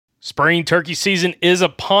Spring turkey season is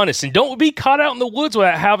upon us, and don't be caught out in the woods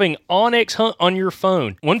without having onX Hunt on your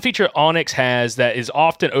phone. One feature onX has that is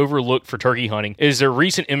often overlooked for turkey hunting is their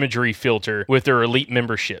recent imagery filter with their elite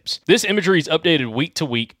memberships. This imagery is updated week to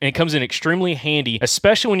week, and it comes in extremely handy,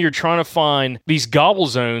 especially when you're trying to find these gobble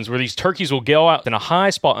zones where these turkeys will go out in a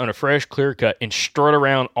high spot on a fresh clear cut and strut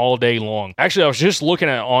around all day long. Actually, I was just looking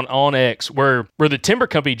at on onX where the timber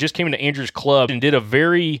company just came into Andrews Club and did a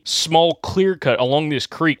very small clear cut along this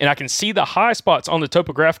creek, and I can see the high spots on the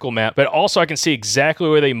topographical map, but also I can see exactly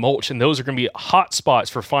where they mulch, and those are going to be hot spots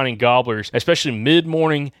for finding gobblers, especially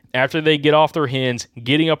mid-morning after they get off their hens,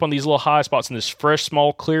 getting up on these little high spots in this fresh,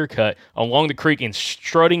 small clear cut along the creek and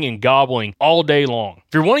strutting and gobbling all day long.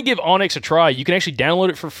 If you want to give onX a try, you can actually download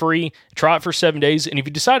it for free, try it for 7 days, and if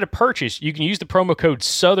you decide to purchase, you can use the promo code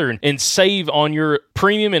SOUTHERN and save on your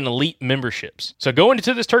premium and elite memberships. So go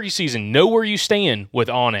into this turkey season, know where you stand with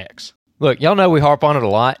onX. Look, y'all know we harp on it a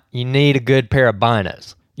lot. You need a good pair of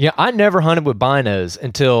binos. Yeah, I never hunted with binos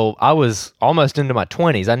until I was almost into my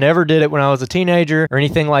 20s. I never did it when I was a teenager or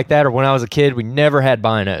anything like that, or when I was a kid. We never had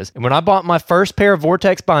binos. And when I bought my first pair of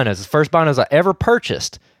Vortex binos, the first binos I ever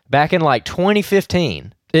purchased back in like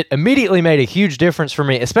 2015, it immediately made a huge difference for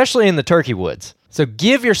me, especially in the turkey woods. So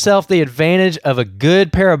give yourself the advantage of a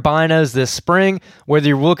good pair of binos this spring, whether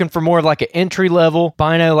you're looking for more of like an entry-level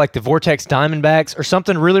bino like the Vortex Diamondbacks or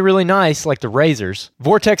something really, really nice like the Razors.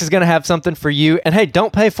 Vortex is going to have something for you. And hey,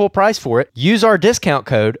 don't pay full price for it. Use our discount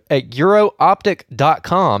code at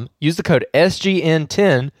eurooptic.com. Use the code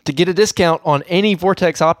SGN10 to get a discount on any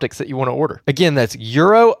Vortex optics that you want to order. Again, that's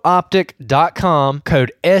eurooptic.com,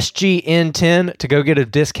 code SGN10 to go get a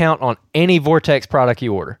discount on any Vortex product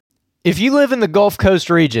you order. If you live in the Gulf Coast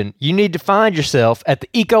region, you need to find yourself at the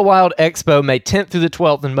Eco Wild Expo May 10th through the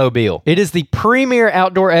 12th in Mobile. It is the premier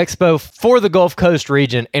outdoor expo for the Gulf Coast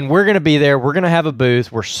region, and we're going to be there. We're going to have a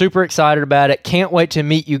booth. We're super excited about it. Can't wait to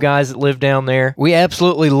meet you guys that live down there. We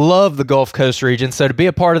absolutely love the Gulf Coast region, so to be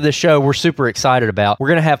a part of this show, we're super excited about. We're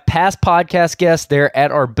going to have past podcast guests there at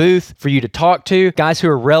our booth for you to talk to, guys who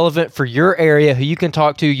are relevant for your area, who you can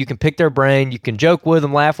talk to. You can pick their brain. You can joke with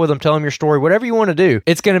them, laugh with them, tell them your story, whatever you want to do.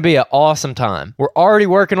 It's going to be an awesome time. We're already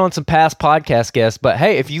working on some past podcast guests, but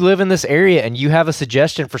hey, if you live in this area and you have a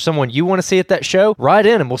suggestion for someone you want to see at that show, write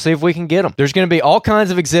in and we'll see if we can get them. There's going to be all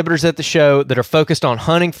kinds of exhibitors at the show that are focused on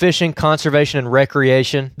hunting, fishing, conservation, and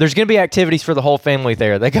recreation. There's going to be activities for the whole family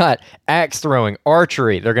there. They got axe throwing,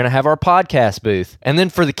 archery. They're going to have our podcast booth. And then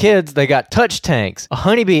for the kids, they got touch tanks, a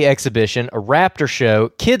honeybee exhibition, a raptor show,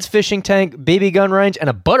 kids fishing tank, BB gun range, and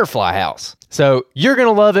a butterfly house. So you're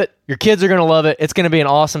going to love it. Your kids are going to love it. It's going to be an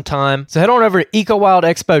awesome time. So head on over to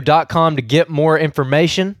ecowildexpo.com to get more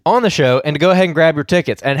information on the show and to go ahead and grab your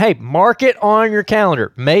tickets. And hey, mark it on your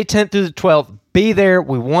calendar. May 10th through the 12th. Be there.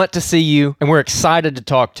 We want to see you, and we're excited to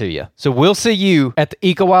talk to you. So we'll see you at the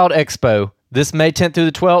Eco Wild Expo this May 10th through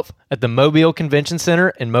the 12th at the Mobile Convention Center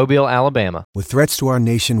in Mobile, Alabama. With threats to our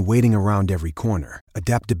nation waiting around every corner,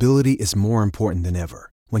 adaptability is more important than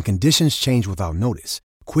ever. When conditions change without notice,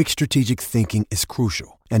 quick strategic thinking is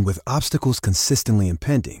crucial, and with obstacles consistently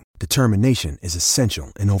impending, determination is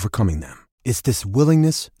essential in overcoming them. It's this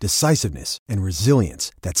willingness, decisiveness, and resilience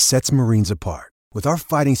that sets Marines apart. With our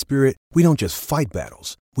fighting spirit, we don't just fight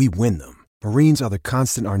battles, we win them. Marines are the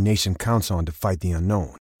constant our nation counts on to fight the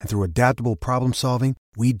unknown, and through adaptable problem solving,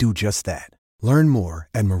 we do just that. Learn more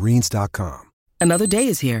at marines.com. Another day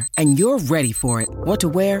is here, and you're ready for it. What to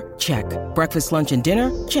wear? Check. Breakfast, lunch, and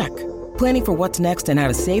dinner? Check. Planning for what's next and how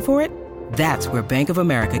to save for it? That's where Bank of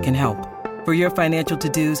America can help. For your financial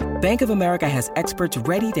to-dos, Bank of America has experts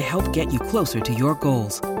ready to help get you closer to your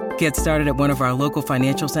goals. Get started at one of our local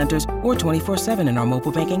financial centers or 24/7 in our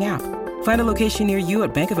mobile banking app. Find a location near you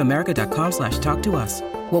at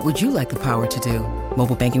bankofamerica.com/talktous. What would you like the power to do?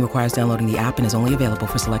 Mobile banking requires downloading the app and is only available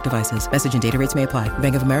for select devices. Message and data rates may apply.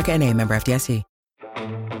 Bank of America N.A., member FDIC.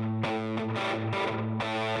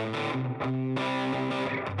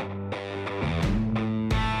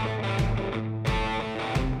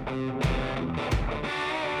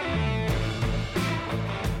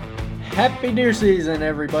 Happy deer season,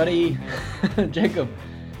 everybody. Jacob,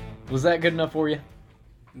 was that good enough for you?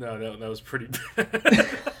 No, that was pretty bad.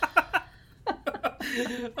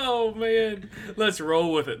 Oh, man. Let's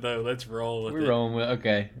roll with it, though. We're rolling with it.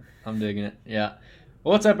 Okay. I'm digging it. Yeah.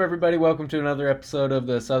 Well, what's up, everybody? Welcome to another episode of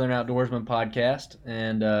the Southern Outdoorsman podcast.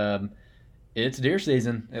 And it's deer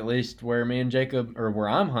season, at least where me and Jacob, or where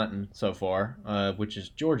I'm hunting so far, which is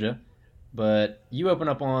Georgia. But you open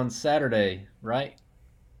up on Saturday, right?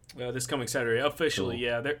 This coming Saturday, officially, Cool.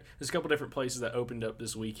 yeah. There's a couple different places that opened up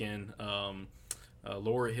this weekend.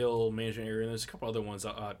 Laurel Hill Management Area, and there's a couple other ones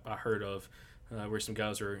I heard of. where some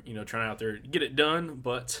guys are, trying out there to get it done.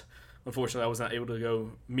 But unfortunately, I was not able to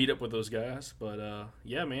go meet up with those guys. But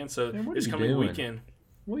yeah, man. So Man, what this are you coming doing? weekend,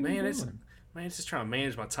 What are you doing? it's just trying to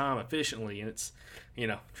manage my time efficiently, and it's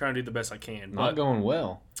trying to do the best I can. Not going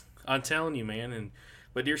well. I'm telling you, man.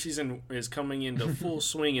 But deer season is coming into full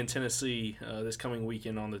swing in Tennessee this coming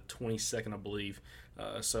weekend on the 22nd, I believe.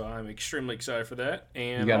 So I'm extremely excited for that.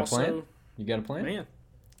 And You got also, a plan? You got a plan? man,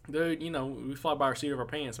 dude, we fly by our seat of our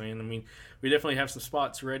pants, man. I mean, we definitely have some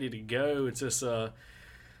spots ready to go. It's just trying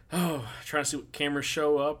to see what cameras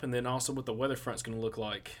show up, and then also what the weather front's going to look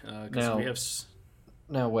like. Because we have.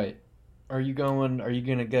 Now wait, are you going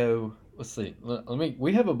to go? Let's see.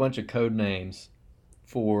 We have a bunch of code names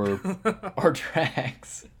for our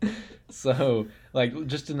tracks. So, like,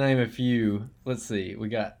 just to name a few, let's see. We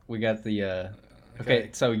got the okay.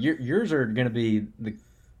 So yours are going to be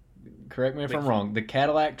correct me if I'm wrong, the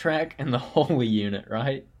Cadillac track and the Holy unit,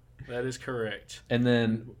 right? That is correct. And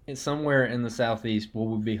then somewhere in the southeast,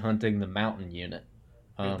 we'll be hunting the Mountain unit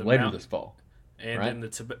later this fall. And right?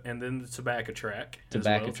 then the Tobacco track.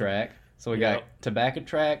 Tobacco track. So we got Tobacco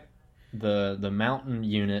track, the Mountain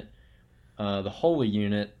unit, the Holy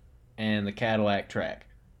unit, and the Cadillac track.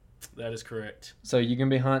 That is correct. So you can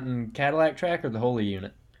be hunting Cadillac track or the Holy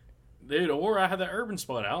unit? Dude, or I have that urban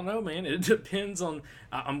spot. I don't know, man. It depends on.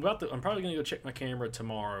 I'm probably gonna go check my camera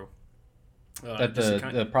tomorrow. At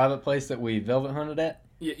the private place that we velvet hunted at.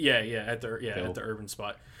 Yeah, at the urban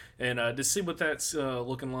spot, and to see what that's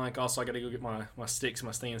looking like. Also, I got to go get my sticks.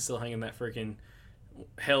 My stand still hanging in that freaking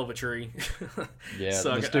hell of a tree. Yeah,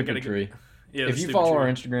 so the stupid tree. Yeah, if you follow our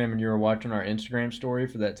Instagram and you were watching our Instagram story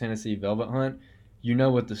for that Tennessee velvet hunt, you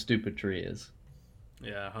know what the stupid tree is.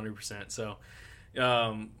 Yeah, 100%. So.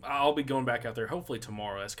 I'll be going back out there hopefully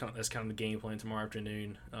tomorrow. That's kind of the game plan tomorrow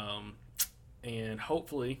afternoon. And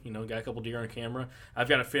hopefully, got a couple deer on camera. I've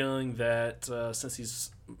got a feeling that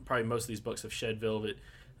since most of these bucks have shed velvet,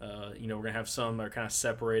 we're gonna have some that are kind of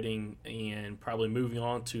separating and probably moving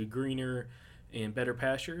on to greener and better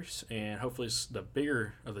pastures. And hopefully, the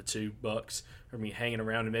bigger of the two bucks are gonna be hanging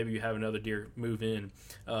around, and maybe you have another deer move in.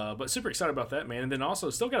 But super excited about that, man. And then also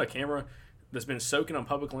still got a camera that's been soaking on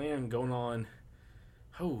public land going on.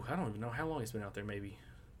 I don't even know how long it's been out there. Maybe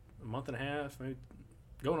a month and a half, maybe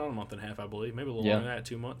going on a month and a half, I believe. Maybe a little longer than that,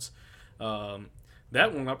 2 months.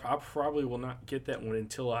 That one, I probably will not get that one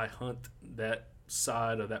until I hunt that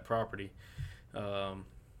side of that property.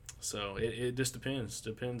 So it just depends.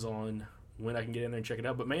 Depends on when I can get in there and check it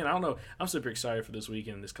out. But, man, I don't know. I'm super excited for this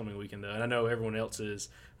coming weekend, though. And I know everyone else is,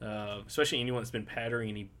 especially anyone that's been patterning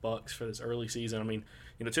any bucks for this early season. I mean,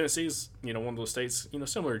 Tennessee's, one of those states,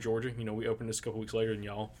 similar to Georgia. We opened this a couple weeks later than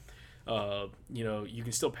y'all. You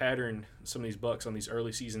can still pattern some of these bucks on these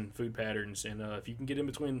early season food patterns. And if you can get in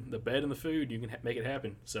between the bed and the food, you can make it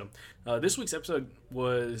happen. So this week's episode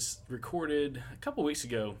was recorded a couple weeks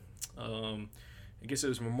ago. I guess it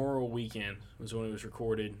was Memorial Weekend was when it was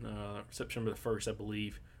recorded, September the 1st, I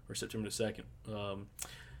believe, or September the 2nd.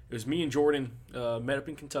 It was me and Jordan met up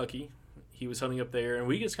in Kentucky. He was hunting up there, and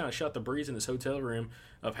we just kind of shot the breeze in his hotel room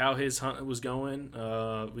of how his hunt was going.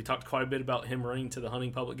 We talked quite a bit about him running to the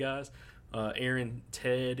hunting public guys, Aaron,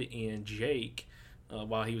 Ted, and Jake,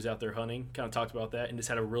 while he was out there hunting. Kind of talked about that and just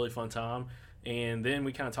had a really fun time. And then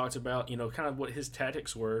we kind of talked about, kind of what his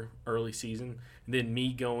tactics were early season. And then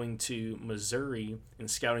me going to Missouri and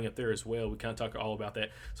scouting up there as well. We kind of talked all about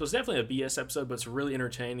that. So it's definitely a BS episode, but it's really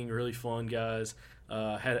entertaining, really fun, guys.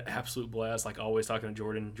 Had an absolute blast, like always, talking to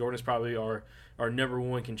Jordan. Jordan's probably our number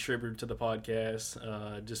one contributor to the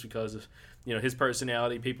podcast, just because of his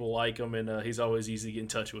personality. People like him, and he's always easy to get in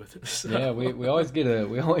touch with. So. Yeah, we always get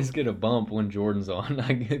a bump when Jordan's on.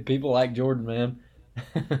 People like Jordan, man.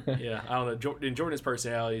 Yeah, I don't know. Jordan's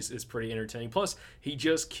personality is pretty entertaining. Plus, he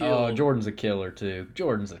just killed. Oh, Jordan's a killer too.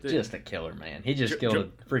 Jordan's just a killer, man. He just killed a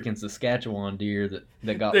freaking Saskatchewan deer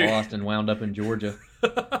that got lost and wound up in Georgia.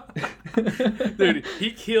 Dude,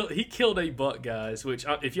 he killed a buck, guys. Which,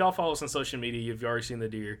 if y'all follow us on social media, you've already seen the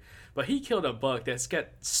deer. But he killed a buck that's got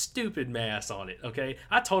stupid mass on it. Okay,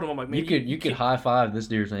 I told him, I'm like, man, you could high five this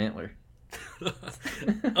deer's antler.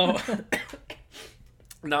 Oh.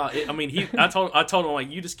 No, I told him,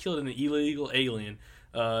 like, you just killed an illegal alien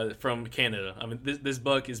from Canada. I mean, this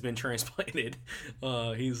buck has been transplanted.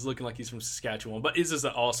 He's looking like he's from Saskatchewan, but it's just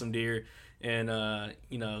an awesome deer, and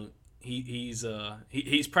he's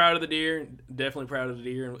proud of the deer, definitely proud of the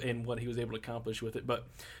deer and what he was able to accomplish with it. But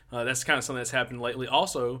that's kind of something that's happened lately.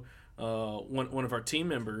 Also, one of our team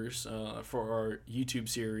members for our YouTube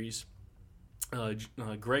series,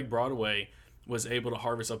 Greg Broadway, was able to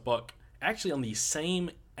harvest a buck actually on the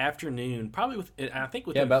same afternoon, probably within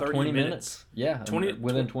about 30 20 minutes. Yeah,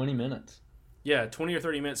 within 20 minutes. Yeah, 20 or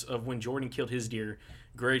 30 minutes of when Jordan killed his deer,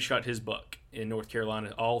 Gray shot his buck in North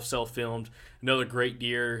Carolina, all self-filmed. Another great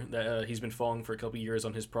deer that he's been following for a couple years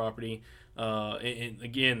on his property. And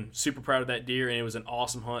again, super proud of that deer, and it was an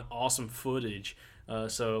awesome hunt, awesome footage.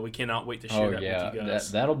 So we cannot wait to share that with you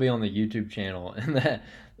guys. That'll be on the YouTube channel. And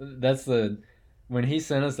that's when he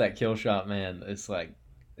sent us that kill shot, man, it's like,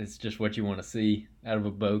 it's just what you want to see out of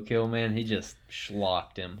a bow kill, man. He just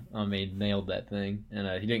schlocked him. I mean, nailed that thing.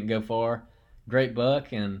 And he didn't go far. Great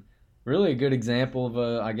buck, and really a good example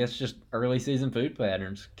of, I guess, just early season food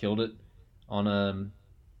patterns. Killed it on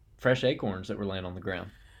fresh acorns that were laying on the ground.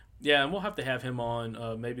 Yeah, and we'll have to have him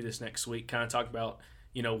on maybe this next week, kind of talk about,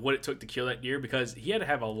 what it took to kill that deer, because he had to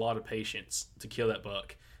have a lot of patience to kill that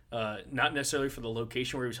buck. Not necessarily for the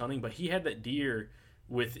location where he was hunting, but he had that deer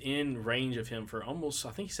within range of him for almost,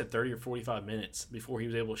 I think he said 30 or 45 minutes before he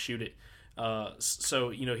was able to shoot it. So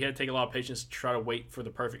he had to take a lot of patience to try to wait for the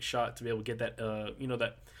perfect shot to be able to get that,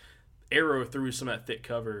 that arrow through some of that thick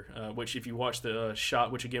cover, which if you watch the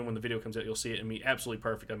shot, which again, when the video comes out, you'll see it. I mean, absolutely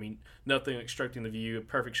perfect. I mean, nothing obstructing the view, a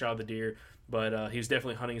perfect shot of the deer, but he was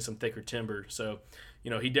definitely hunting in some thicker timber. So,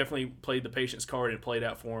 he definitely played the patience card, and it played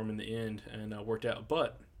out for him in the end and worked out.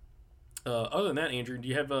 But other than that, Andrew, do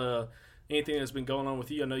you have anything that's been going on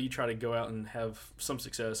with you? I know you try to go out and have some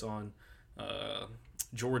success on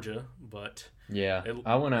Georgia, but yeah,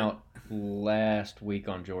 I went out last week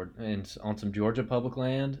on some Georgia public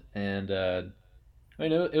land, and it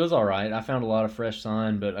was all right. I found a lot of fresh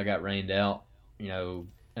sign, but I got rained out, an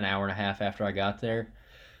hour and a half after I got there.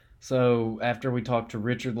 So after we talked to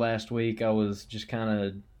Richard last week, I was just kind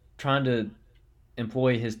of trying to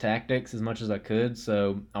employ his tactics as much as I could.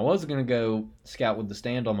 So I was going to go scout with the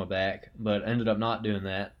stand on my back, but ended up not doing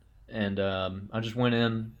that. And I just went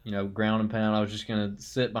in, ground and pound. I was just going to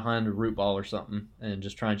sit behind a root ball or something and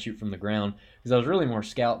just try and shoot from the ground, because I was really more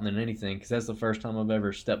scouting than anything, because that's the first time I've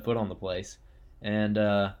ever stepped foot on the place. And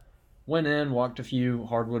went in, walked a few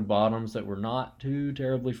hardwood bottoms that were not too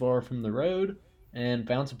terribly far from the road, and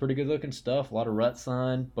found some pretty good looking stuff. A lot of rut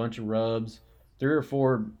sign, bunch of rubs, 3 or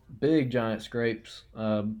 4 big giant scrapes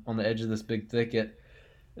on the edge of this big thicket,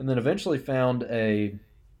 and then eventually found a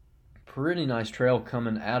pretty nice trail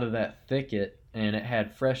coming out of that thicket, and it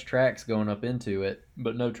had fresh tracks going up into it,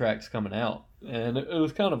 but no tracks coming out. And it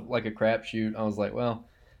was kind of like a crapshoot. I was like, well,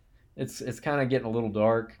 it's kind of getting a little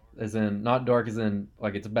dark, as in not dark as in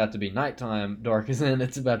like it's about to be nighttime, dark as in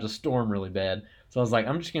it's about to storm really bad. So I was like,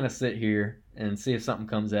 I'm just gonna sit here and see if something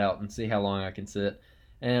comes out and see how long I can sit.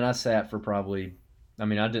 And I sat for probably, I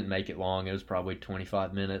didn't make it long. It was probably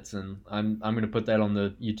 25 minutes, and I'm gonna put that on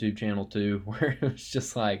the YouTube channel too, where it was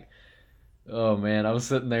just like, oh man, I was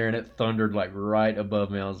sitting there and it thundered like right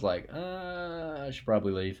above me. I was like, I should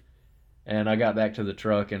probably leave. And I got back to the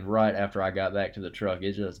truck, and right after I got back to the truck,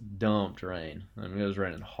 it just dumped rain. It was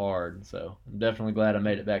raining hard. So I'm definitely glad I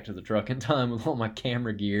made it back to the truck in time with all my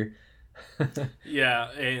camera gear.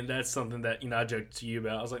 Yeah, and that's something that, I joked to you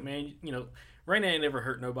about. I was like, man, rain ain't never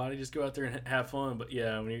hurt nobody. Just go out there and have fun. But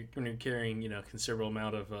yeah, when you're carrying, a considerable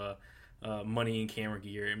amount of money and camera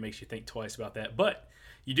gear, it makes you think twice about that. But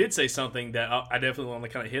you did say something that I definitely want to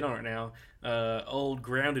kind of hit on right now. Old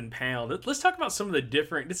ground and pound. Let's talk about some of the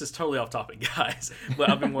different. This is totally off topic, guys, but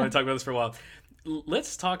I've been wanting to talk about this for a while.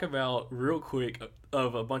 Let's talk about real quick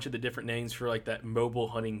of a bunch of the different names for like that mobile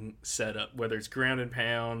hunting setup, whether it's ground and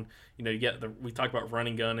pound. You get we talk about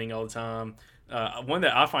running gunning all the time. One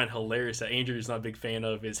that I find hilarious that Andrew is not a big fan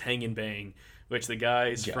of is hang and bang, which the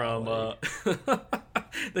guys from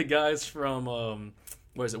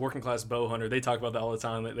what is it, Working Class Bow Hunter, they talk about that all the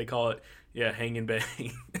time. They call it, hang and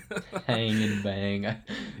bang. Hang and bang.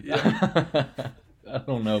 Yeah. I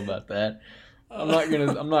don't know about that. I'm not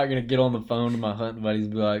gonna get on the phone to my hunting buddies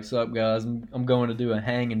and be like, "Sup guys, I'm going to do a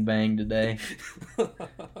hang and bang today."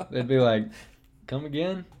 They'd be like, "Come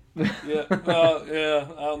again?" Yeah. Yeah.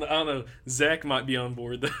 I don't know. Zach might be on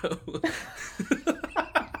board though.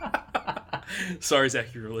 Sorry,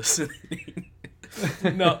 Zach, you were listening.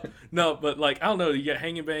 no, but like I don't know. You got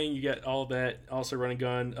hang and bang, you got all that. Also, run and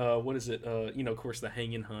gun. What is it? Of course, the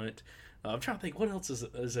hang and hunt. I'm trying to think. What else is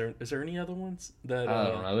there? Is there any other ones that?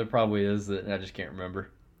 I don't know. There probably is. That I just can't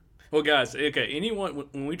remember. Well, guys, okay. Anyone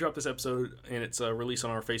when we drop this episode and it's released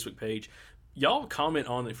on our Facebook page, y'all comment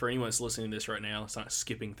on it for anyone that's listening to this right now. It's not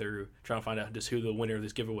skipping through trying to find out just who the winner of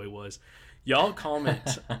this giveaway was. Y'all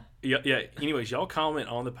comment. yeah. Anyways, y'all comment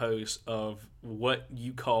on the post of what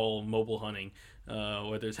you call mobile hunting,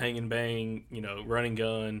 whether it's hang and bang, run and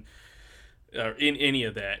gun, or in any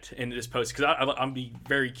of that, and just post, because I'm be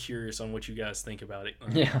very curious on what you guys think about it.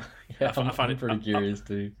 Yeah, I find it pretty curious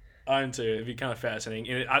too. I am too. It'd be kind of fascinating,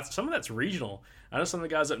 and some of that's regional. I know some of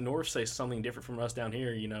the guys up north say something different from us down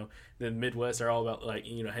here. The Midwest they're all about like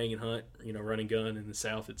hang and hunt, run and gun. In the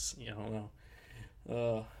South, it's I don't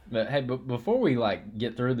know. But hey, before we like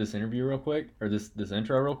get through this interview real quick, or this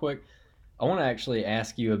intro real quick, I want to actually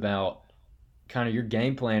ask you about kind of your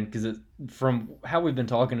game plan, because from how we've been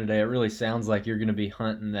talking today, it really sounds like you're going to be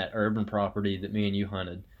hunting that urban property that me and you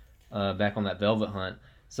hunted back on that velvet hunt.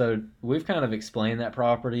 So we've kind of explained that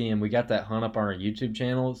property, and we got that hunt up on our YouTube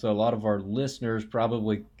channel. So a lot of our listeners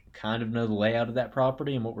probably kind of know the layout of that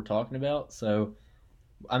property and what we're talking about. So,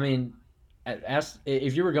 I mean,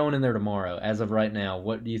 if you were going in there tomorrow, as of right now,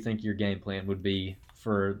 what do you think your game plan would be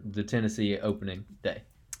for the Tennessee opening day?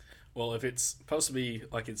 Well, if it's supposed to be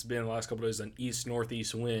like it's been the last couple of days, an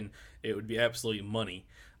east-northeast wind, it would be absolutely money.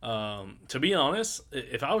 To be honest,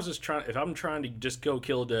 if I'm trying to just go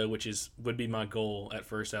kill a doe, which would be my goal at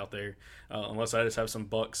first out there, unless I just have some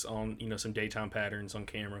bucks on, some daytime patterns on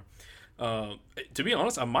camera. To be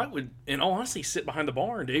honest, I would, in all honesty, sit behind the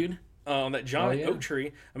barn, dude. That giant oak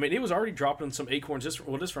tree. I mean, it was already dropping some acorns just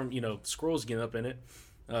from squirrels getting up in it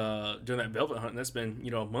during that velvet hunt. And that's been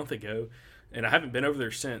a month ago. And I haven't been over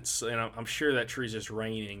there since, and I'm sure that tree's just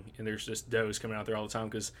raining, and there's just does coming out there all the time.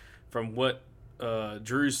 Because from what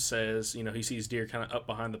Drew says, he sees deer kind of up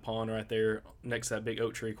behind the pond right there next to that big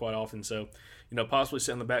oak tree quite often. So, possibly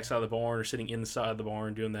sitting on the backside of the barn or sitting inside of the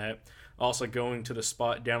barn doing that. Also going to the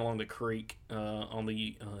spot down along the creek on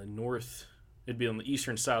the north, it'd be on the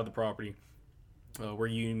eastern side of the property where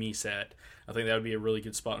you and me sat. I think that would be a really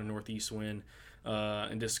good spot in a northeast wind.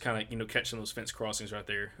 And just kind of, catching those fence crossings right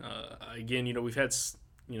there. Again, we've had,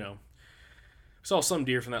 saw some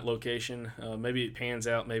deer from that location. Maybe it pans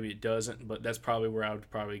out, maybe it doesn't, but that's probably where I would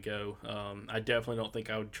probably go. I definitely don't think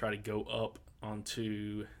I would try to go up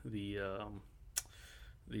onto the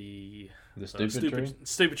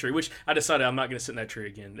stupid tree, which I decided I'm not going to sit in that tree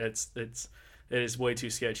again. It is way too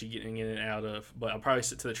sketchy getting in and out of, but I'll probably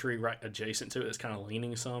sit to the tree right adjacent to it that's kind of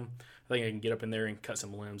leaning some. I think I can get up in there and cut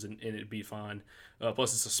some limbs, and it'd be fine.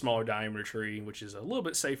 Plus, it's a smaller diameter tree, which is a little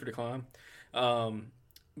bit safer to climb.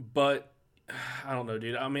 But I don't know,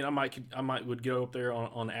 dude. I mean, I would go up there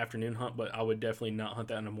on an afternoon hunt, but I would definitely not hunt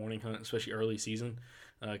that in a morning hunt, especially early season,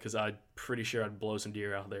 because I'm pretty sure I'd blow some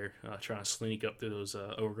deer out there trying to sneak up through those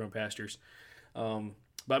overgrown pastures.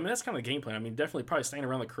 But I mean, that's kind of the game plan. I mean, definitely probably staying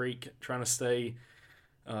around the creek, trying to stay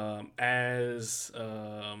as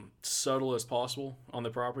subtle as possible on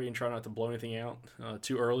the property and try not to blow anything out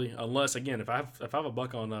too early. Unless, again, if I have a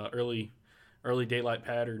buck on early daylight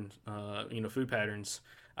patterns, food patterns,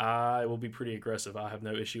 I will be pretty aggressive. I have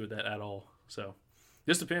no issue with that at all. So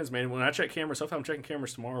this depends, man. When I check cameras, sometimes I'm checking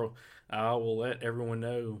cameras tomorrow, I will let everyone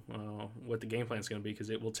know what the game plan is going to be,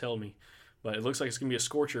 because it will tell me. But it looks like it's going to be a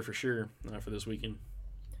scorcher for sure for this weekend.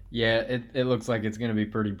 Yeah, it looks like it's going to be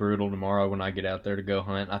pretty brutal tomorrow when I get out there to go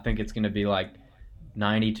hunt. I think it's going to be like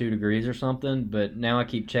 92 degrees or something, but now I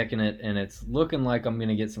keep checking it, and it's looking like I'm going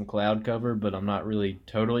to get some cloud cover, but I'm not really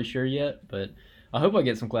totally sure yet. But I hope I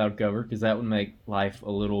get some cloud cover, because that would make life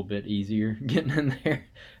a little bit easier getting in there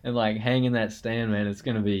and like hanging that stand, man. It's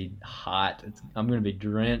going to be hot. I'm going to be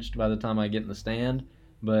drenched by the time I get in the stand,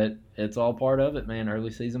 but it's all part of it, man.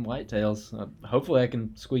 Early season whitetails. Hopefully I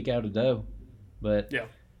can squeak out a doe, but yeah.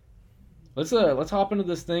 Let's hop into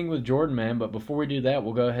this thing with Jordan, man. But before we do that,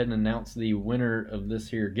 we'll go ahead and announce the winner of this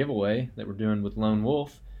here giveaway that we're doing with Lone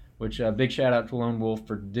Wolf, which big shout out to Lone Wolf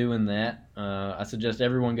for doing that. I suggest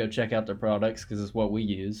everyone go check out their products, because it's what we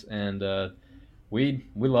use, and we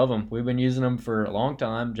love them. We've been using them for a long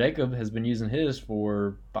time. Jacob has been using his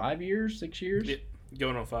for 5 years, 6 years? Yeah,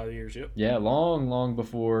 going on 5 years, yep. Yeah, long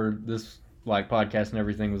before this like podcast and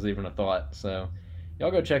everything was even a thought. So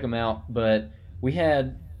y'all go check them out. But we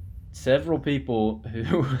had several people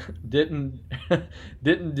who didn't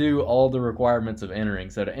do all the requirements of entering.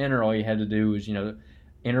 So to enter, all you had to do was,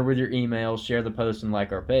 enter with your email, share the post, and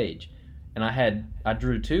like our page. And I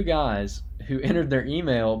drew 2 guys who entered their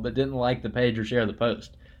email but didn't like the page or share the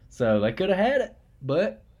post. So they could have had it,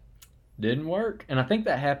 but didn't work. And I think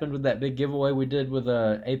that happened with that big giveaway we did with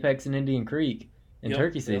Apex and Indian Creek in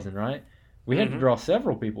turkey season, right? We had to draw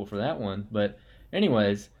several people for that one. But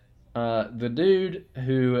anyways, the dude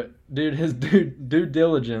who did his due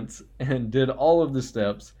diligence and did all of the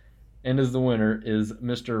steps and is the winner is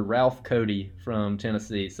Mr. Ralph Cody from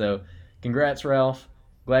Tennessee. So congrats, Ralph.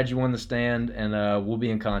 Glad you won the stand, and we'll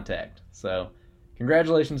be in contact. So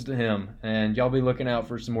congratulations to him, and y'all be looking out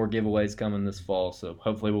for some more giveaways coming this fall. So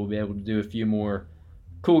hopefully we'll be able to do a few more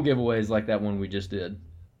cool giveaways like that one we just did.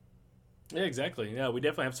 Yeah, exactly. Yeah, we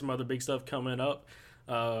definitely have some other big stuff coming up.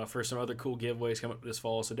 for some other cool giveaways coming up this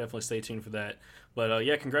fall, so definitely stay tuned for that. But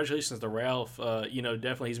yeah, congratulations to Ralph.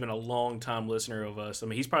 Definitely he's been a long time listener of us. I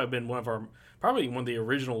mean, he's probably been one of the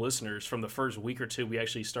original listeners from the first week or two we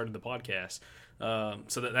actually started the podcast.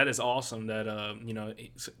 So that is awesome that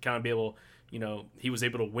kind of be able. He was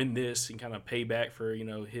able to win this and kind of pay back for,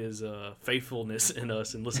 his faithfulness in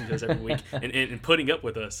us and listening to us every week and putting up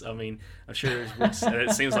with us. I mean, I'm sure there's weeks that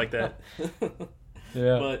it seems like that.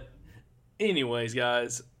 Yeah. But anyways,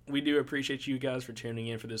 guys, we do appreciate you guys for tuning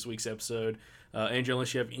in for this week's episode. Andrew,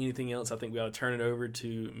 unless you have anything else, I think we ought to turn it over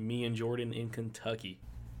to me and Jordan in Kentucky.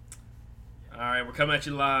 All right, we're coming at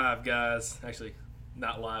you live, guys. Actually,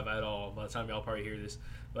 not live at all by the time y'all probably hear this.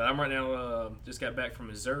 But I'm right now, just got back from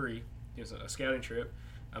Missouri. It was a scouting trip.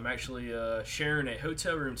 I'm actually sharing a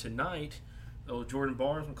hotel room tonight. Old Jordan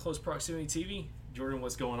Barnes from Close Proximity TV. Jordan,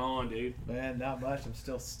 what's going on, dude? Man, not much. I'm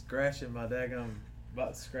still scratching my daggum.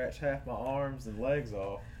 About to scratch half my arms and legs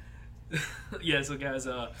off. Yeah, so guys,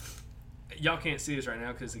 y'all can't see us right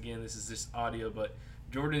now because, again, this is just audio, but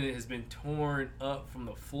Jordan has been torn up from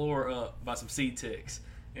the floor up by some seed ticks.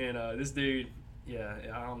 And this dude, yeah,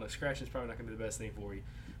 I don't know, scratching is probably not going to be the best thing for you.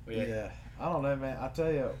 But Yeah, I don't know, man. I'll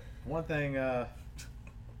tell you one thing,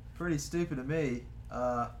 pretty stupid to me.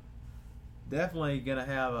 Definitely going to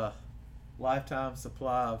have a lifetime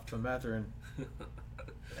supply of permethrin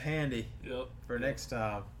handy Yep. for next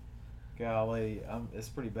time. Golly, it's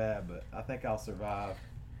pretty bad, but I think I'll survive.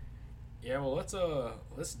 Yeah, well,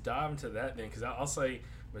 let's dive into that then, because I'll say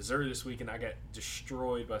Missouri this week, and I got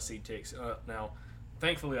destroyed by seed ticks. Now,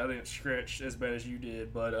 thankfully, I didn't scratch as bad as you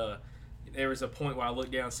did, but there was a point where I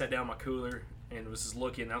looked down, sat down in my cooler, and was just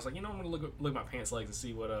looking. And I was like, I'm gonna look at my pants legs and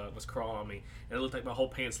see what was crawling on me, and it looked like my whole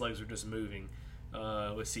pants legs were just moving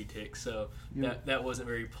with seed ticks. So that wasn't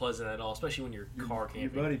very pleasant at all, especially when you're car camping.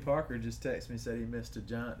 Your buddy Parker just texted me, said he missed a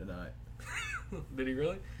giant tonight. Did he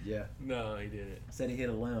really? Yeah. No, he didn't. Said he hit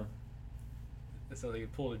a limb. That sounds like he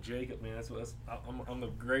pulled a Jacob, man. I'm the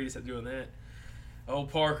greatest at doing that. Old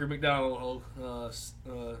Parker McDonald,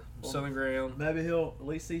 Southern Ground. Maybe at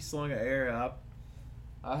least he slung an arrow.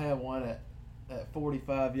 I had one at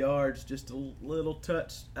 45 yards, just a little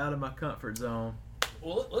touch out of my comfort zone.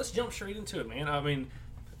 Well, let's jump straight into it, man. I mean,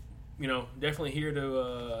 definitely here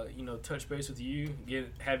to touch base with you,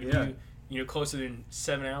 having you closer than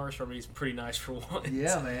 7 hours from me is pretty nice for once.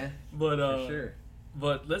 Yeah, man. But for sure.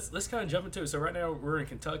 But let's kind of jump into it. So right now we're in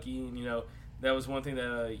Kentucky, and that was one thing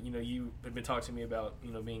that you had been talking to me about,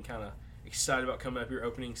 being kind of excited about coming up here,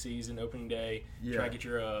 opening day, try to get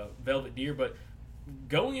your velvet deer. But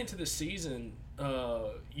going into the season,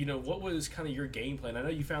 what was kind of your game plan? I know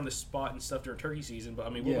you found this spot and stuff during turkey season, but I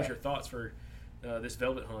mean, what was your thoughts for this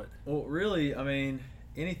velvet hunt? Well, really, I mean,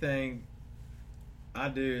 anything I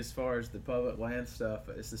do as far as the public land stuff,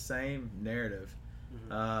 it's the same narrative.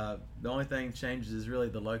 Mm-hmm. The only thing changes is really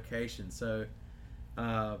the location. So,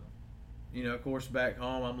 of course, back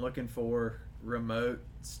home, I'm looking for remote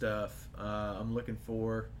stuff. I'm looking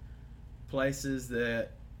for places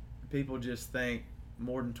that people just think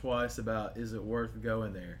more than twice about, is it worth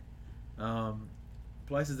going there?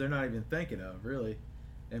 Places they're not even thinking of, really.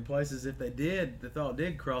 And places, if the thought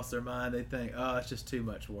did cross their mind, they'd think, oh, it's just too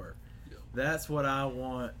much work. Yep. That's what I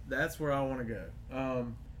want. That's where I want to go.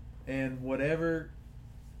 And whatever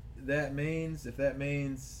that means, if that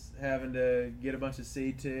means having to get a bunch of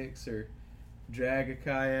seed ticks or drag a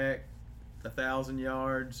kayak 1,000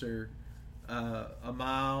 yards or a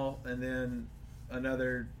mile and then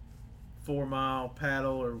another 4-mile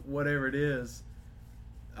paddle or whatever it is,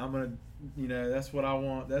 I'm gonna, that's what I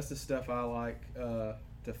want. That's the stuff I like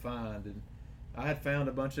to find. And I had found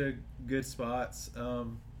a bunch of good spots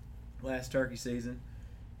last turkey season,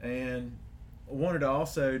 and I wanted to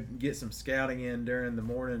also get some scouting in during the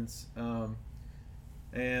mornings,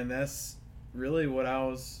 and that's really what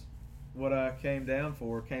I came up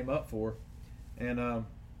for, and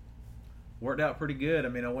worked out pretty good. I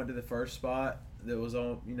mean, I went to the first spot that was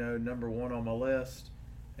on, number one on my list,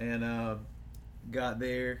 and got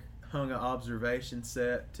there, hung an observation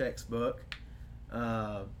set textbook,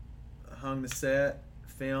 hung the set,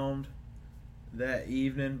 filmed that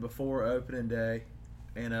evening before opening day,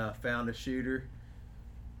 and found a shooter,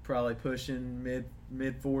 probably pushing mid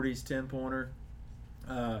 40s 10-pointer.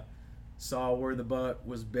 Saw where the buck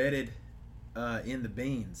was bedded in the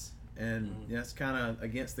beans, and that's kind of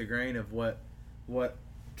against the grain of what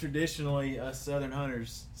traditionally us southern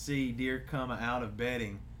hunters see deer come out of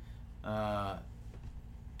bedding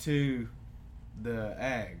to the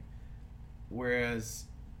ag, whereas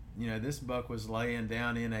this buck was laying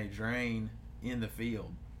down in a drain in the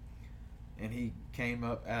field, and he came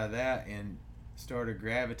up out of that and started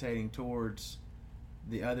gravitating towards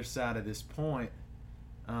the other side of this point,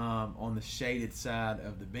 on the shaded side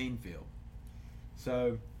of the bean field.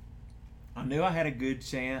 So I knew I had a good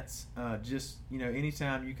chance. Just,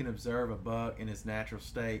 anytime you can observe a buck in its natural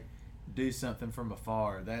state, do something from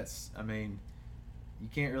afar. You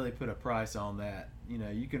can't really put a price on that.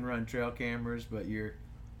 You can run trail cameras, but you're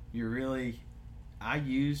really, I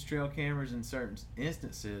use trail cameras in certain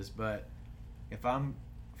instances, but if I'm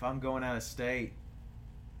going out of state,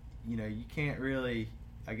 you can't really,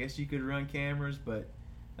 I guess you could run cameras, but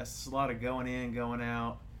that's a lot of going in, going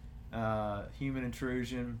out, human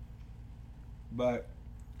intrusion. But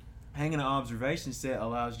hanging an observation set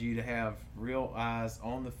allows you to have real eyes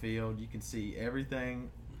on the field. You can see everything.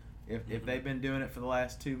 If they've been doing it for the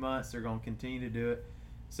last 2 months, they're going to continue to do it.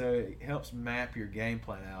 So it helps map your game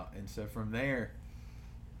plan out. And so from there,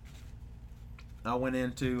 I went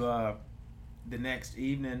into the next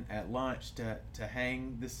evening at lunch to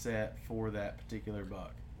hang the set for that particular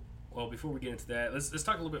buck. Well, before we get into that, let's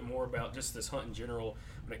talk a little bit more about just this hunt in general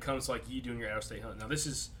when it comes to like you doing your out-of-state hunt. Now, this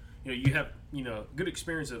is, you have, good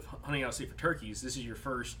experience of hunting out-of-state for turkeys. This is your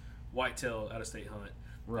first whitetail out-of-state hunt.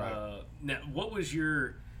 Right. Now, what were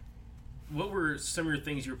some of your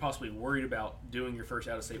things you were possibly worried about doing your first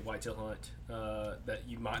out-of-state whitetail hunt that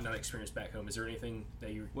you might not experience back home? Is there anything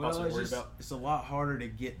that you're possibly worried about? It's a lot harder to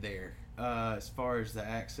get there as far as the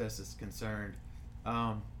access is concerned.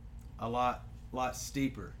 A lot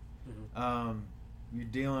steeper. Mm-hmm. You're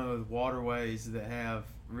dealing with waterways that have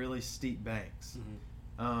really steep banks.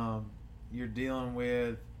 Mm-hmm. You're dealing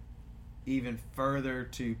with even further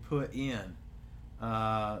to put in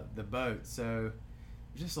the boat. So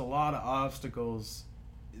just a lot of obstacles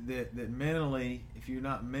that mentally, if you're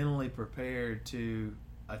not mentally prepared to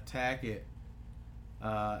attack it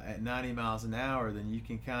at 90 miles an hour, then you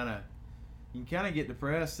can kind of get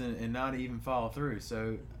depressed and not even follow through.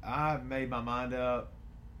 So I made my mind up,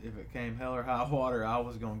 if it came hell or high water, I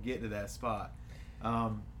was going to get to that spot.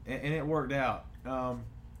 And it worked out.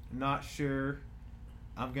 Not sure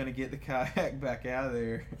I'm going to get the kayak back out of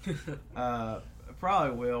there.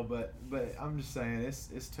 Probably will, but I'm just saying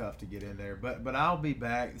it's tough to get in there. But I'll be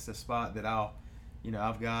back. It's a spot that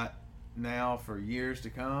I've got now for years to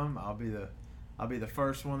come. I'll be the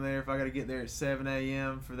first one there. If I got to get there at 7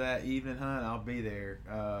 a.m. for that evening hunt, I'll be there.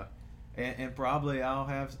 And probably I'll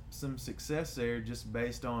have some success there just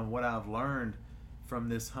based on what I've learned from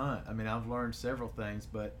this hunt. I mean, I've learned several things,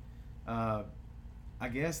 but I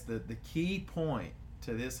guess the key point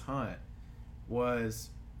to this hunt was,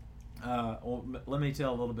 let me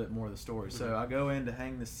tell a little bit more of the story. Mm-hmm. So I go in to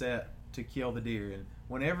hang the set to kill the deer, and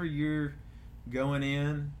whenever you're going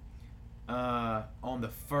in on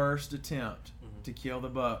the first attempt mm-hmm. to kill the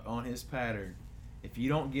buck on his pattern, if you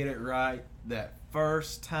don't get it right that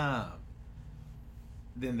first time,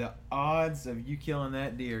 then the odds of you killing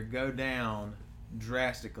that deer go down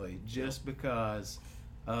drastically just because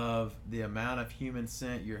of the amount of human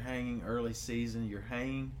scent you're hanging early season. You're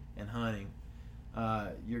hanging and hunting.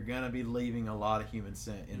 You're going to be leaving a lot of human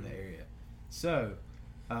scent in the area. So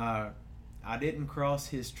I didn't cross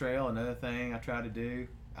his trail. Another thing I tried to do,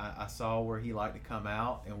 I saw where he liked to come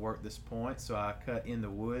out and work this point, so I cut in the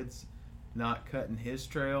woods, not cutting his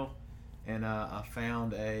trail, and I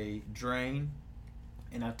found a drain,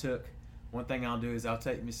 and one thing I'll do is I'll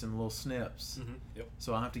take me some little snips. Mm-hmm. Yep.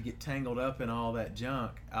 So I don't have to get tangled up in all that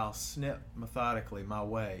junk. I'll snip methodically my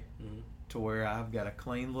way Mm-hmm. to where I've got a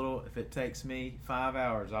clean little, if it takes me 5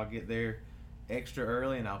 hours, I'll get there extra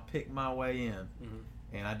early and I'll pick my way in. Mm-hmm.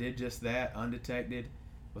 And I did just that, undetected,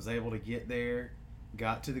 was able to get there,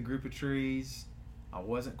 got to the group of trees. I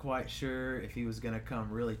wasn't quite sure if he was going to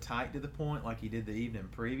come really tight to the point like he did the evening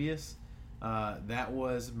previous. That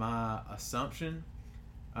was my assumption.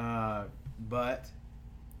 But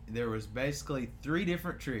there was basically 3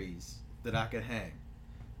 different trees that I could hang.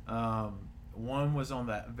 One was on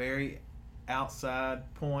that very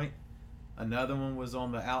outside point. Another one was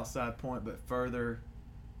on the outside point but further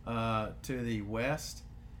to the west.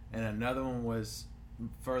 And another one was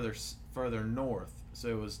further north. So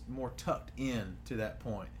it was more tucked in to that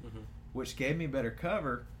point, Mm-hmm. which gave me better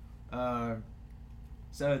cover.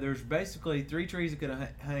 So there's basically 3 trees that could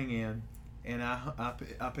hang in, and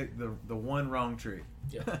I picked the one wrong tree.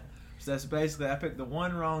 Yeah. So that's basically, I picked the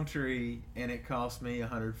one wrong tree, and it cost me a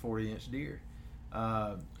 140-inch deer.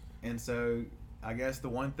 And so I guess the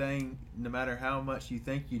one thing, no matter how much you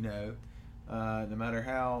think you know, no matter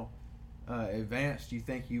how advanced you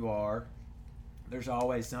think you are, there's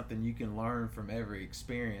always something you can learn from every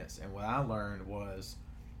experience. And what I learned was,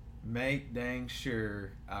 make dang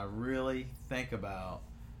sure I really think about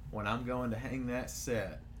when I'm going to hang that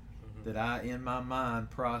set, Mm-hmm. that I, in my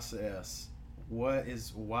mind, process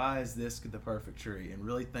why is this the perfect tree, and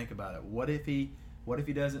really think about it. What if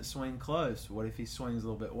he doesn't swing close? What if he swings a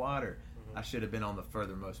little bit wider? I should have been on the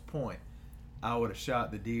furthermost point. I would have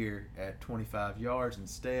shot the deer at 25 yards.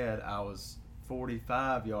 Instead, I was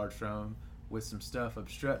 45 yards from him with some stuff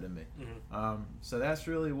obstructing me. So that's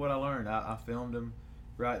really what I learned. I filmed him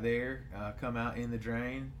right there, come out in the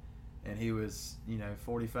drain, and he was,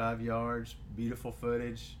 45 yards, beautiful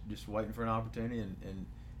footage, just waiting for an opportunity, and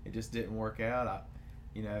it just didn't work out.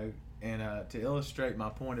 To illustrate my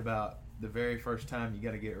point about the very first time you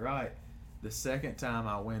got to get it right, the second time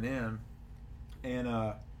I went in, and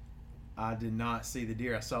I did not see the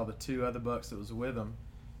deer. I saw the two other bucks that was with him,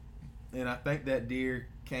 and I think that deer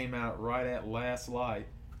came out right at last light,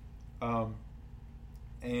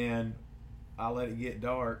 and I let it get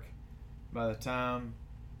dark. By the time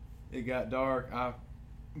it got dark, I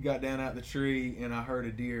got down out the tree and I heard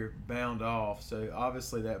a deer bound off. So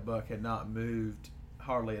obviously that buck had not moved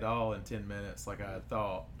hardly at all in 10 minutes like I had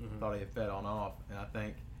thought. Thought he had fed on off, and I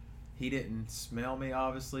think he didn't smell me,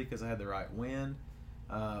 obviously, because I had the right wind,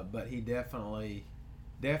 but he definitely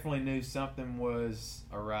knew something was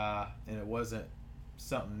awry, and it wasn't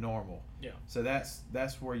something normal. Yeah. So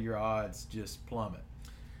that's where your odds just plummet.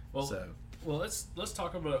 Well, let's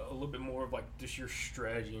talk about a little bit more of like just your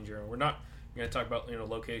strategy in general. We're not going to talk about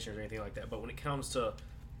locations or anything like that, but when it comes to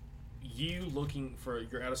you looking for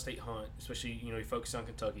your out-of-state hunt, especially you focus on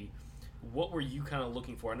Kentucky, what were you kind of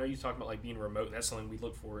looking for? I know you talked about like being remote, and that's something we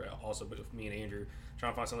look for also, but with me and Andrew,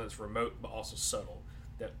 trying to find something that's remote but also subtle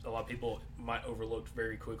that a lot of people might overlook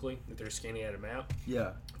very quickly if they're scanning at a map.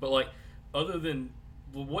 Yeah. But like, other than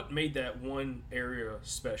what made that one area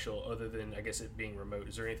special, other than I guess it being remote,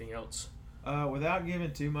 is there anything else? Without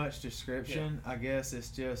giving too much description, I guess it's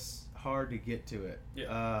just hard to get to it.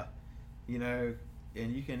 Yeah.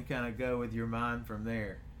 And you can kind of go with your mind from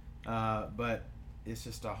there. But it's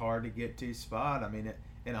just a hard to get to spot. I mean,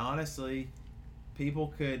 and honestly,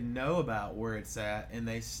 people could know about where it's at, and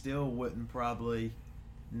they still wouldn't probably,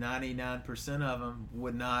 99% of them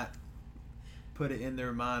would not put it in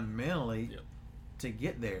their mind mentally to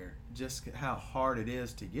get there, just how hard it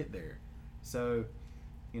is to get there. So,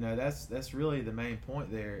 that's really the main point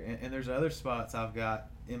there. And there's other spots I've got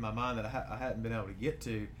in my mind that I hadn't been able to get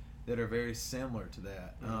to that are very similar to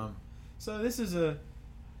that. So this is a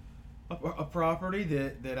property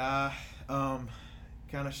that I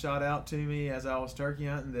kind of shot out to me as I was turkey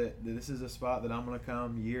hunting, that this is a spot that I'm going to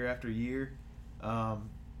come year after year.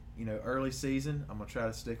 Early season, I'm going to try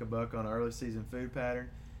to stick a buck on an early season food pattern.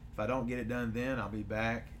 If I don't get it done then, I'll be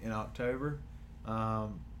back in October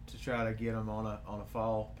to try to get them on a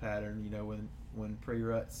fall pattern, when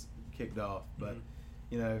pre-ruts kicked off. But,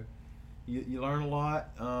 you learn a lot,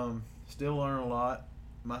 still learn a lot.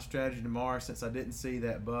 My strategy tomorrow, since I didn't see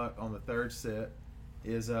that buck on the third set,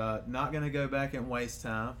 is not going to go back and waste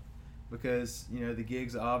time, because, the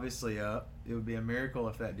gig's obviously up. It would be a miracle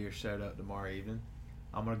if that deer showed up tomorrow evening.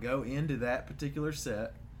 I'm going to go into that particular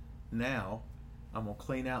set now. I'm going to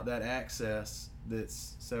clean out that access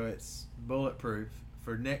so it's bulletproof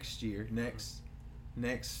for next year, next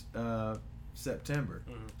September.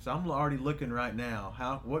 So I'm already looking right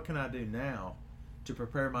now, what can I do now to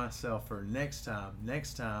prepare myself for next time?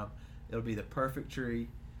 Next time it'll be the perfect tree.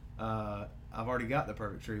 I've already got the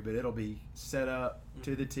perfect tree, but it'll be set up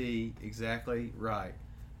to the T exactly right.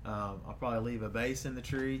 I'll probably leave a base in the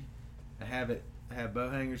tree, have bow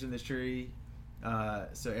hangers in this tree,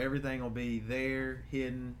 so everything will be there,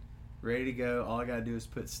 hidden, ready to go. All I gotta do is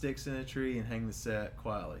put sticks in the tree and hang the set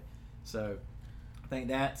quietly. So I think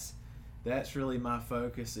that's really my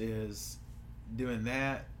focus, is doing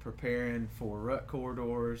that, preparing for rut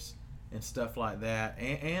corridors and stuff like that,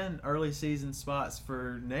 and early season spots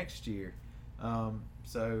for next year.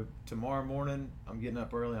 So tomorrow morning I'm getting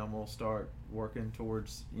up early. I'm gonna start working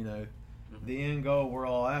towards the end goal we're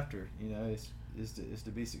all after. Is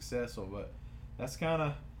to be successful. But that's kind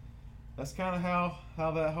of how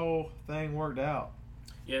that whole thing worked out.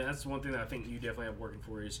 Yeah, that's one thing that I think you definitely have working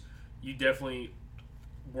for, is you definitely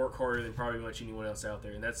work harder than probably much anyone else out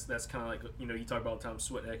there. And that's kind of like, you talk about all the time,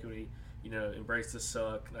 sweat equity, embrace the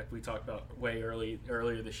suck, like we talked about way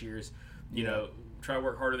earlier this year, is try to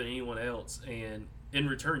work harder than anyone else, and in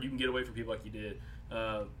return you can get away from people like you did.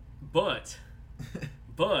 But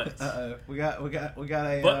we got a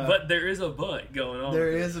but there is a but going on.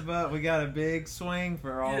 There is a but. We got a big swing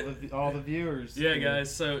for all the viewers. Yeah,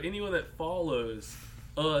 guys. So anyone that follows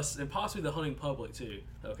us, and possibly the hunting public too,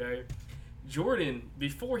 okay? Jordan,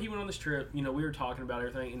 before he went on this trip, we were talking about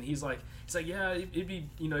everything, and he's like, yeah, it'd be,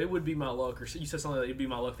 it would be my luck, or you said something like it'd be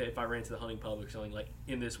my luck that if I ran to the hunting public or something, like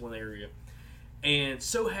in this one area. And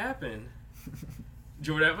so happened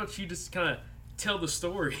Jordan, how about you just kind of tell the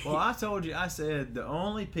story? Well, I told you, I said the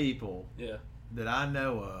only people Yeah. that I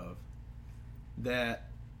know of that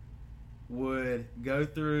would go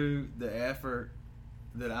through the effort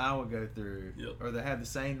that I would go through, Yep. or that have the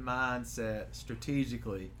same mindset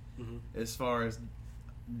strategically as far as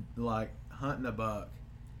like hunting a buck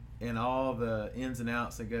and all the ins and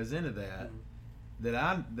outs that goes into that.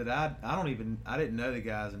 I didn't know the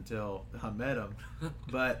guys until I met them,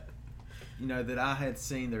 but that I had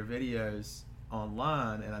seen their videos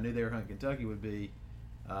online and I knew they were hunting Kentucky would be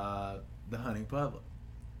the Hunting Public.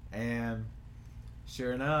 And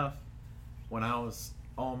sure enough, when I was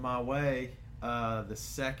on my way the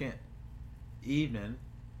second evening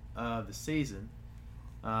of the season,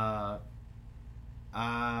 I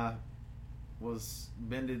was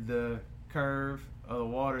bended the curve of the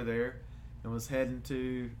water there and was heading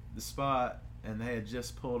to the spot, and they had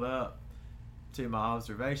just pulled up to my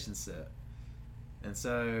observation set. And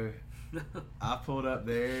so I pulled up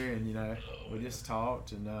there, and we just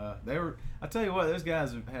talked, and I tell you what, those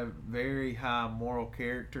guys have very high moral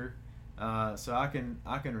character, so I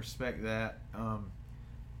can respect that.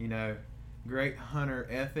 Great hunter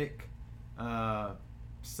ethic.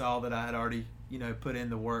 Saw that I had already put in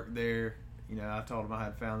the work there. I told them I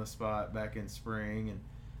had found the spot back in spring, and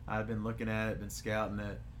I had been looking at it, been scouting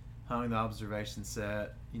it, hung the observation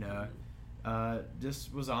set.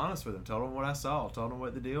 Just was honest with them. Told them what I saw. Told them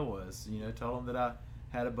what the deal was. Told them that I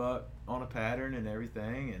had a buck on a pattern and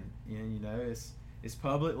everything. And it's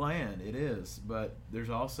public land. It is, but there's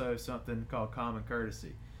also something called common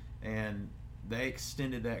courtesy, and they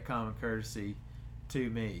extended that common courtesy to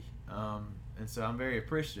me. And so I'm very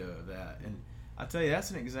appreciative of that. And I tell you,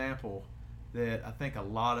 that's an example that I think a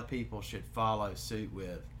lot of people should follow suit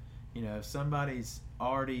with. If somebody's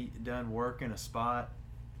already done work in a spot,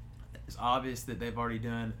 it's obvious that they've already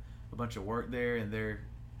done a bunch of work there and they're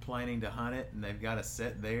planning to hunt it and they've got a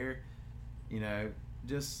set there,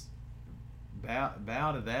 just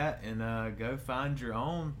bow to that and go find your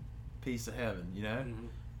own piece of heaven,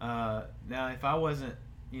 Now, if I wasn't,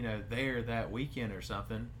 there that weekend or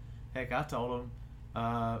something, heck, I told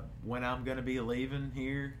them when I'm going to be leaving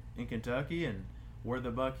here in Kentucky and where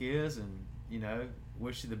the buck is, and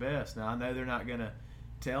wish you the best. Now I know they're not going to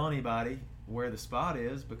tell anybody where the spot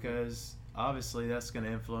is because obviously that's going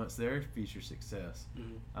to influence their future success.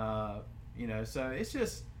 So it's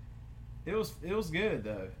just it was good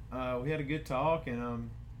though. We had a good talk, and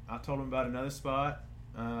I told them about another spot,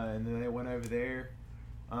 and then they went over there.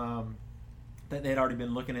 That they'd already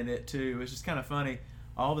been looking at it too. It was just kind of funny.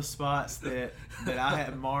 All the spots that I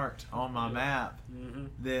had marked on my map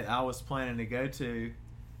that I was planning to go to,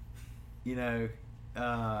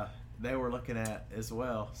 they were looking at as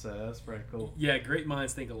well. So that's pretty cool. Yeah, great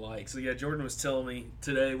minds think alike. So yeah, Jordan was telling me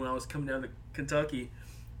today when I was coming down to Kentucky,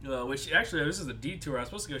 which actually this is a detour. I was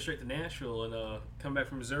supposed to go straight to Nashville and come back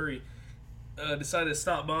from Missouri. Decided to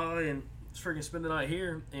stop by and freaking spend the night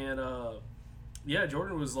here. And yeah,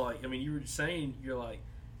 Jordan was like, you were saying, you're like,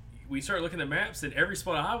 we started looking at maps, and every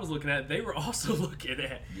spot I was looking at, they were also looking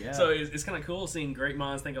at. Yeah. So it's kind of cool seeing great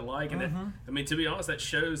minds think alike. And that, to be honest, that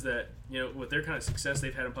shows that, with their kind of success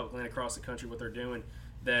they've had in public land across the country, what they're doing,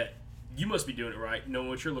 that you must be doing it right, knowing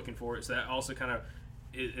what you're looking for. So that also kind of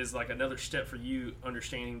is like another step for you,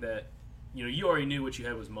 understanding that, you already knew what you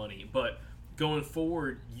had was money. But going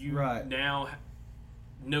forward, you now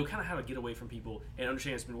know kind of how to get away from people and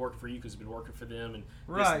understand it's been working for you because it's been working for them. And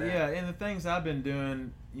and the things I've been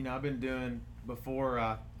doing, I've been doing before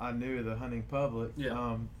I knew the Hunting Public.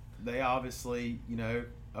 They obviously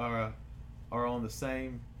are on the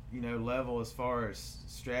same level as far as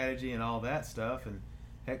strategy and all that stuff, and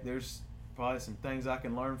heck, there's probably some things I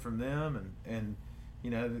can learn from them, and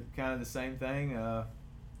kind of the same thing I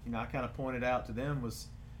kind of pointed out to them was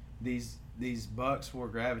these bucks were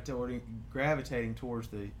gravitating towards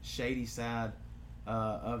the shady side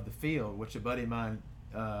of the field, which a buddy of mine,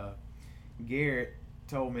 Garrett,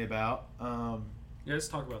 told me about. Yeah, let's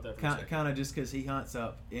talk about that for a second. Kind of just because he hunts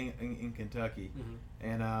up in Kentucky,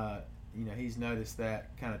 and he's noticed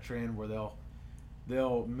that kind of trend where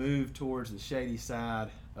they'll move towards the shady side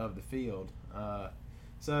of the field.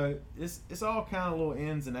 So it's all kind of little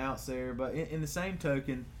ins and outs there, but in the same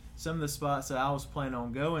token, some of the spots that I was planning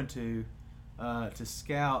on going to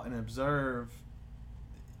scout and observe,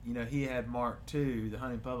 he had marked too. The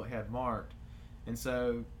Hunting Public had marked, and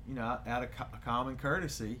so out of common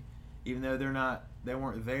courtesy, even though they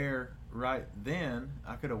weren't there right then,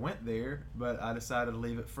 I could have went there, but I decided to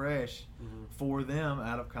leave it fresh for them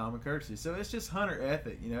out of common courtesy. So it's just hunter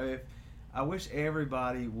ethic, If I wish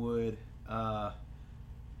everybody would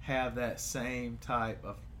have that same type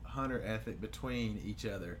of hunter ethic between each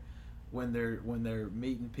other when they're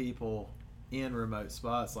meeting people in remote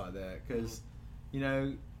spots like that. Because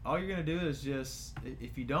all you're going to do is just,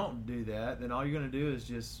 if you don't do that, then all you're going to do is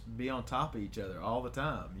just be on top of each other all the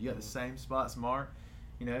time. You got the same spots marked,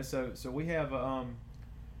 so we have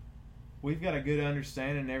we've got a good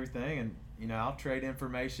understanding and everything, and I'll trade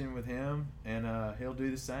information with him, and he'll do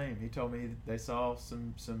the same. He told me they saw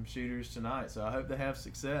some shooters tonight, so I hope they have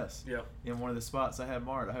success in one of the spots I have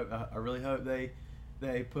marked. I really hope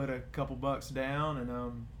they put a couple bucks down, and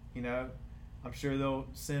I'm sure they'll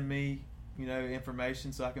send me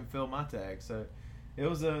information so I can fill my tag. So it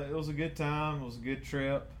was a good time. It was a good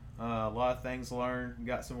trip. A lot of things learned.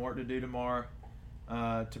 Got some work to do tomorrow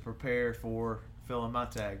to prepare for filling my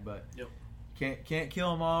tag, but can't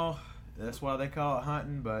kill them all. That's why they call it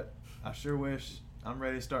hunting, but I sure wish I'm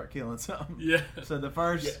ready to start killing something. Yeah. So the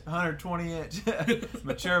first 120-inch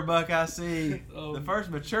mature buck I see, the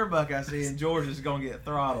first mature buck I see in Georgia is going to get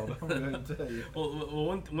throttled. I'm going to tell you. Well,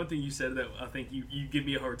 one thing you said that I think you give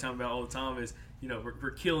me a hard time about all the time is,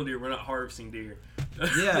 we're killing deer, we're not harvesting deer.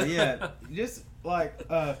 Yeah. Just like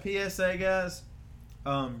PSA, guys,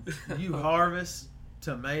 you harvest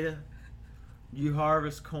tomato, you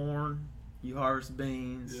harvest corn, you harvest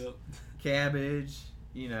beans, cabbage,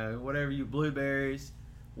 whatever blueberries.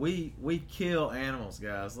 We kill animals,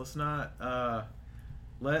 guys. Let's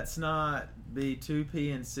not be too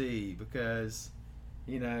P&C, because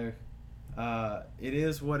it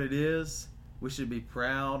is what it is. We should be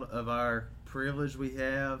proud of our privilege we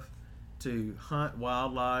have to hunt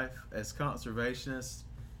wildlife as conservationists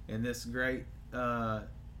in this great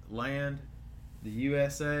land, the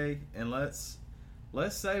USA, and let's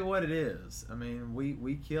say what it is. I mean,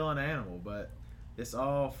 we kill an animal, but it's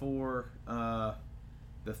all for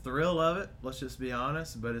the thrill of it. Let's just be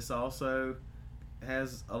honest. But it's also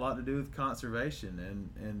has a lot to do with conservation,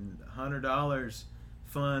 and $100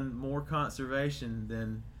 fund more conservation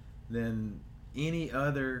than any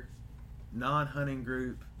other non-hunting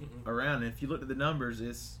group around. And if you look at the numbers,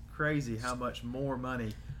 it's crazy how much more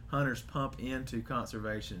money hunters pump into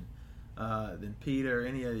conservation than PETA or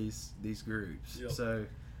any of these groups. Yep. So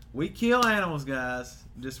we kill animals, guys.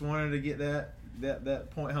 Just wanted to get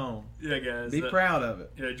that point home. Yeah, guys. Be proud of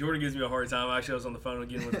it. Yeah, Jordan gives me a hard time. Actually, I was on the phone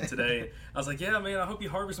again with him today. I was like, yeah, man, I hope you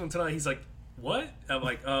harvest one tonight. He's like, what? I'm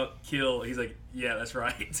like, kill. He's like, yeah, that's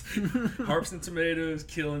right. Harvesting tomatoes,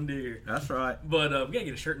 killing deer. That's right. But we gotta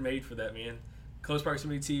get a shirt made for that, man. Close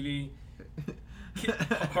proximity TV.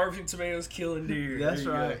 Harvesting tomatoes, killing deer. That's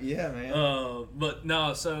right. Go. Yeah, man. But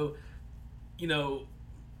no, so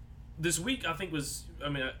this week I think was,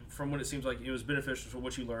 from what it seems like, it was beneficial for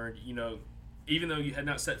what you learned. Even though you had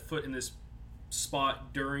not set foot in this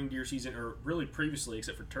spot during deer season, or really previously,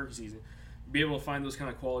 except for turkey season, be able to find those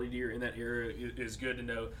kind of quality deer in that area is good to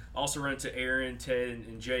know. Also run into Aaron, Ted,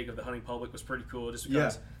 and Jake of the Hunting Public was pretty cool, just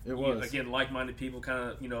because, it was. Again, like-minded people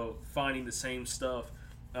kind of, finding the same stuff,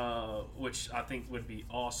 which I think would be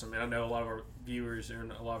awesome. And I know a lot of our viewers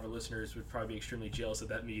and a lot of our listeners would probably be extremely jealous of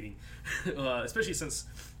that meeting, especially since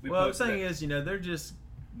we the thing is, they're just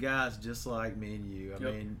guys just like me and you. I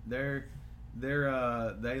mean,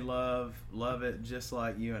 they love it just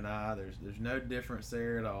like you and I. There's no difference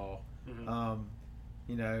there at all.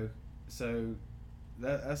 So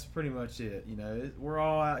that's pretty much it. We're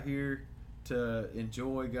all out here to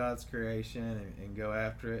enjoy God's creation and go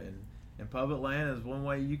after it, and public land is one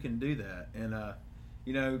way you can do that. And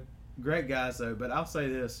great guys though. But I'll say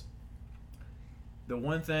this: the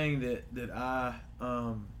one thing that I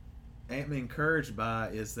am encouraged by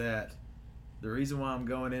is that the reason why I'm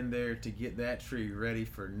going in there to get that tree ready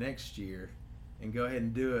for next year and go ahead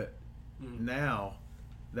and do it now.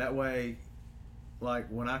 That way, like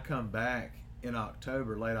when I come back in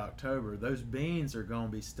October, late October, those beans are going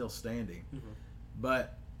to be still standing.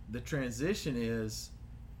 But the transition is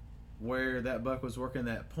where that buck was working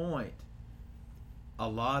that point, a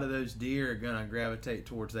lot of those deer are going to gravitate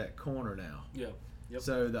towards that corner now. Yeah. Yep.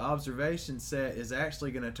 So the observation set is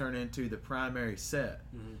actually going to turn into the primary set,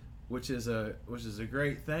 which is a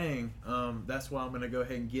great thing. That's why I'm going to go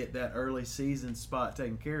ahead and get that early season spot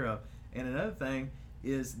taken care of. And another thing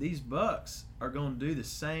is these bucks are going to do the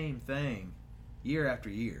same thing year after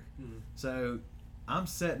year. So I'm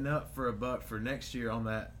setting up for a buck for next year on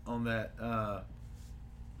that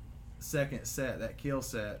second set, that kill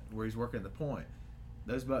set where he's working the point.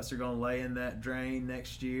 Those bucks are going to lay in that drain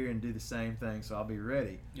next year and do the same thing, so I'll be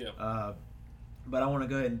ready. Yeah. But I want to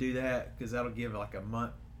go ahead and do that because that'll give like a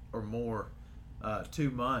month or more, 2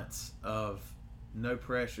 months of no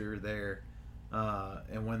pressure there.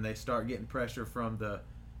 And when they start getting pressure from the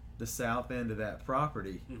south end of that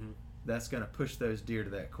property, that's going to push those deer to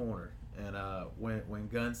that corner. And when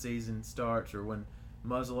gun season starts, or when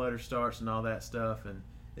muzzleloader starts and all that stuff, and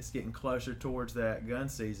it's getting closer towards that gun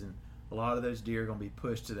season, a lot of those deer are going to be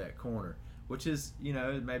pushed to that corner, which is,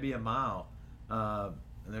 maybe a mile. And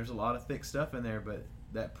there's a lot of thick stuff in there, but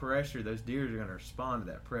that pressure, those deer are going to respond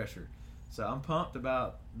to that pressure. So I'm pumped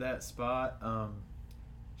about that spot.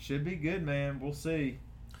 Should be good, man. We'll see.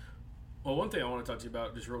 Well, one thing I want to talk to you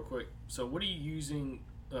about just real quick. So what are you using?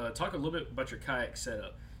 Talk a little bit about your kayak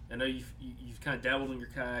setup. I know you've kind of dabbled in your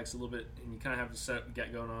kayaks a little bit, and you kind of have the setup you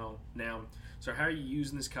got going on now. So how are you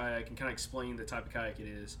using this kayak, and kind of explain the type of kayak it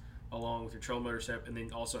is, along with your trolling motor setup, and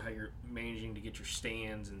then also how you're managing to get your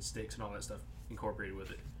stands and sticks and all that stuff incorporated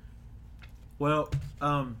with it. Well,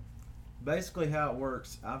 basically how it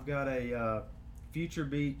works, I've got a Future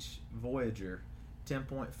Beach Voyager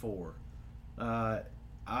 10.4.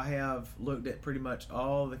 I have looked at pretty much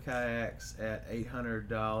all the kayaks at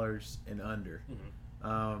 $800 and under.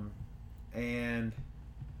 Mm-hmm. And,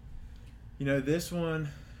 this one,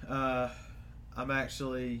 I'm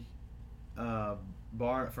actually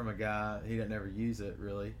borrowing it from a guy. He doesn't ever use it,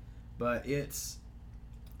 really. But it's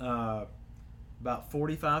about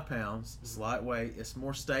 45 pounds. It's lightweight. It's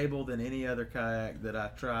more stable than any other kayak that I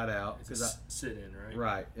tried out. It's a sit-in, right?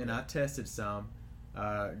 Right. And I tested some,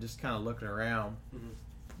 just kind of looking around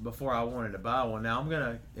before I wanted to buy one. Now, I'm going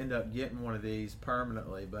to end up getting one of these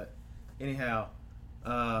permanently. But anyhow,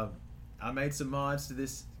 I made some mods to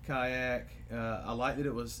this kayak. I like that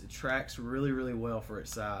it tracks really, really well for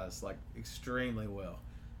its size, like extremely well.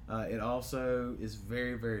 It also is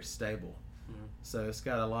very, very stable. So it's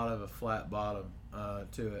got a lot of a flat bottom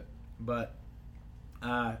to it. But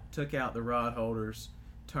I took out the rod holders,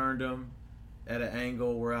 turned them at an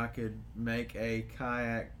angle where I could make a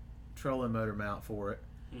kayak trolling motor mount for it.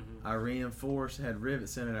 Mm-hmm. I had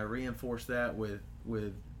rivets in it. I reinforced that with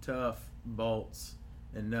tough bolts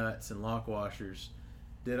and nuts and lock washers.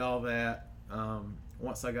 Did all that.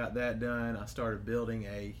 Once I got that done, I started building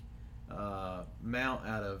a mount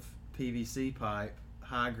out of PVC pipe,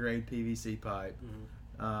 high-grade PVC pipe,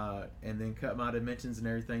 and then cut my dimensions and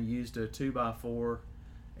everything. Used a 2x4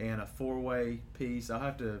 and a 4-way piece. I'll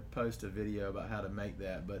have to post a video about how to make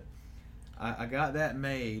that, but I got that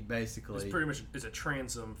made basically. It's pretty much a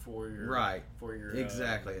transom for your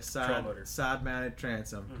exactly a side-mounted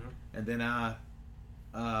transom, and then I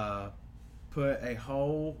put a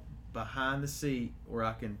hole behind the seat where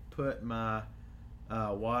I can put my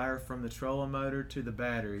wire from the trolling motor to the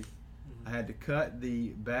battery. I had to cut the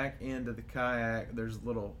back end of the kayak. There's a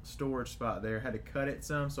little storage spot there. I had to cut it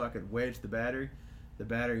some so I could wedge the battery. The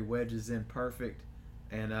battery wedges in perfect,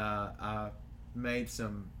 and I made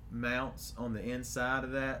some mounts on the inside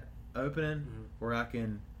of that opening where I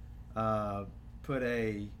can put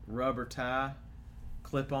a rubber tie,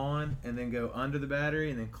 clip on, and then go under the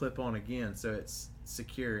battery and then clip on again, so it's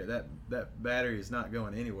secure. That battery is not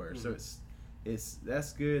going anywhere. So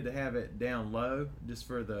that's good to have it down low, just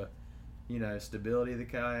for the stability of the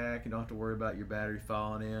kayak. You don't have to worry about your battery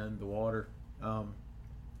falling in the water.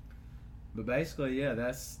 But basically, yeah,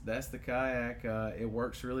 that's the kayak. It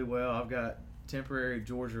works really well. I've got temporary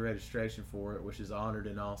Georgia registration for it, which is honored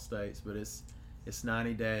in all states, but it's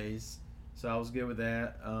 90 days, so I was good with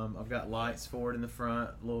that. I've got lights for it in the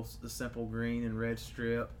front, the simple green and red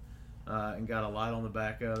strip, and got a light on the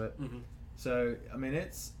back of it. So I mean,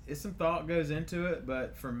 it's some thought goes into it,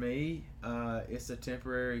 but for me, it's a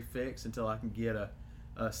temporary fix until I can get a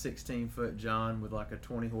 16-foot John with like a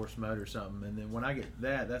 20-horse motor or something, and then when I get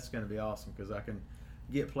that's going to be awesome, because I can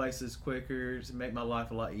get places quicker, to make my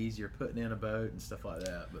life a lot easier, putting in a boat and stuff like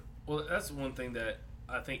that. But well, that's one thing that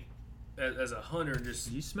I think as a hunter, just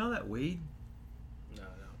do you smell that weed? No.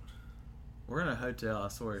 We're in a hotel, I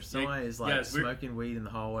swear. Somebody is smoking weed in the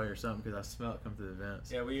hallway or something, because I smell it come through the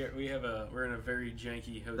vents. Yeah, we're in a very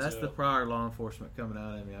janky hotel. That's the prior law enforcement coming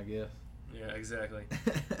out at me, I guess. Yeah, exactly.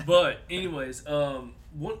 But anyways,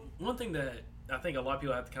 one thing that I think a lot of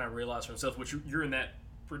people have to kind of realize for themselves, which you're in that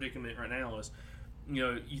predicament right now, is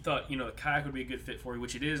you thought a kayak would be a good fit for you,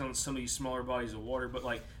 which it is on some of these smaller bodies of water. But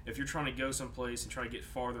like if you're trying to go someplace and try to get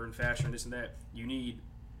farther and faster and this and that, you need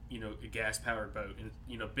a gas powered boat,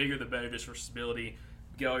 and bigger the better, just for stability.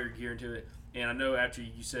 Get all your gear into it. And I know after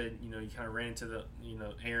you said you kind of ran into the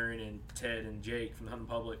Aaron and Ted and Jake from the Hunting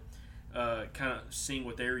Public, kind of seeing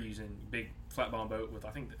what they were using, big flat bottom boat with,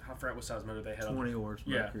 I forgot what size motor they had. 20 horse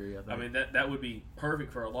Mercury. I mean that would be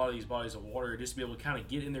perfect for a lot of these bodies of water, just to be able to kind of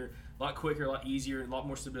get in there a lot quicker, a lot easier, a lot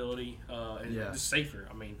more stability, and just safer.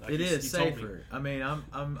 I mean, like it is safer. I mean, I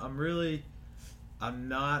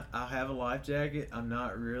have a life jacket. I'm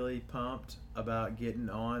not really pumped about getting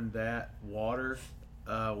on that water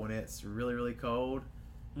when it's really, really cold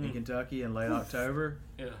in Kentucky in late October.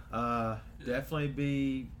 Definitely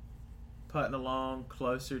be putting along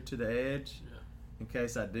closer to the edge in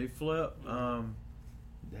case I do flip.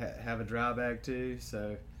 Have a dry bag too.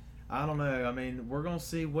 So I don't know. I mean, we're going to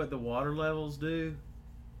see what the water levels do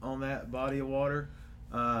on that body of water.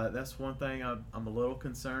 That's one thing I'm a little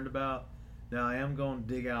concerned about. Now, I am going to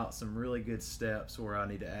dig out some really good steps where I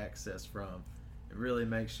need to access from and really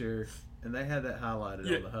make sure. And they had that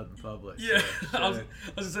highlighted on the Hunting Public. Yeah, so, I was going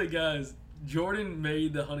to say, guys, Jordan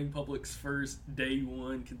made the Hunting Public's first day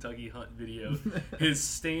one Kentucky hunt video. His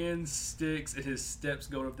stand, sticks, and his steps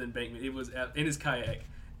going up the embankment. It was in his kayak.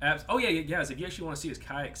 Oh yeah, guys! If you actually want to see his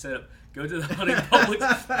kayak setup, go to the Hunting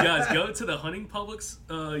Public's. Guys, go to the Hunting Public's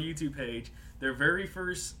YouTube page. Their very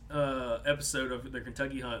first episode of their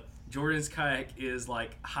Kentucky hunt, Jordan's kayak is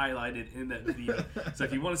like highlighted in that video. So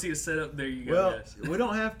if you want to see a setup, there you go. Well, guys. We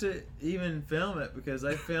don't have to even film it because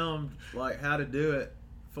they filmed like how to do it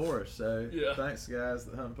for us. So thanks, guys,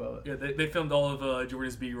 the Hunting Public. Yeah, they filmed all of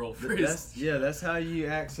Jordan's B-roll for his. That's how you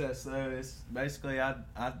access though. It's basically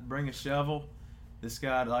I'd bring a shovel. This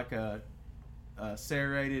got like a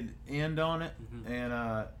serrated end on it, and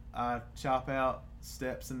I chop out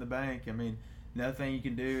steps in the bank. I mean, another thing you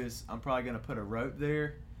can do is I'm probably going to put a rope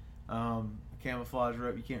there, a camouflage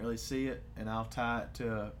rope. You can't really see it, and I'll tie it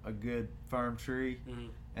to a good firm tree,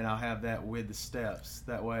 and I'll have that with the steps.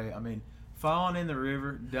 That way, I mean, falling in the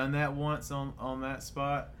river, done that once on that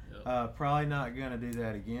spot. Probably not going to do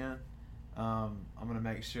that again. I'm gonna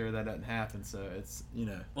make sure that doesn't happen. So it's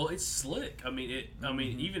Well, it's slick. I mean,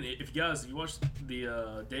 even if you watch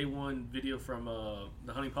the day one video from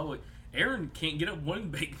the Hunting Public, Aaron can't get up one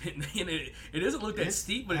embankment, and it doesn't look that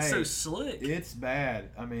steep, but it's so slick. It's bad.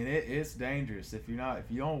 I mean, it's dangerous if you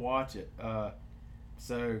don't watch it.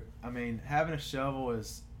 So I mean, having a shovel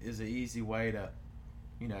is an easy way to,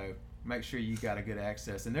 make sure you got a good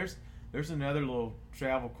access. And there's another little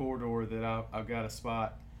travel corridor that I've got a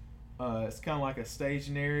spot. It's kind of like a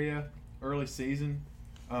staging area, early season,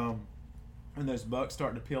 and those bucks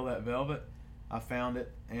starting to peel that velvet. I found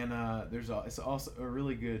it, and it's also a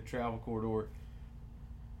really good travel corridor.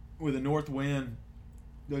 With a north wind,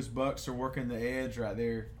 those bucks are working the edge right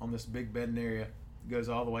there on this big bedding area. It goes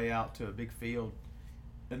all the way out to a big field,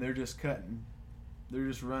 and they're just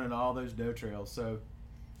running all those doe trails. So,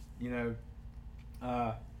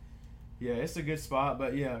 it's a good spot,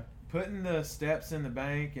 but putting the steps in the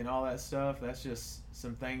bank and all that stuff, that's just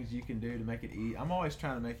some things you can do to make it easy. I'm always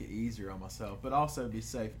trying to make it easier on myself, but also be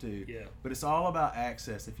safe too. Yeah. But it's all about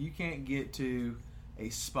access. If you can't get to a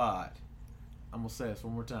spot, I'm going to say this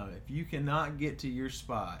one more time. If you cannot get to your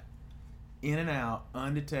spot in and out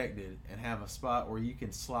undetected and have a spot where you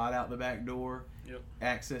can slide out the back door,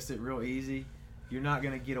 access it real easy, you're not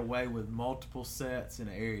going to get away with multiple sets in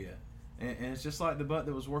an area. And it's just like the butt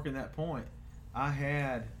that was working that point.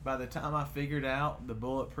 By the time I figured out the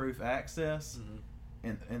bulletproof access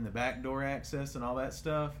and the backdoor access and all that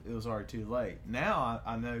stuff, it was already too late. Now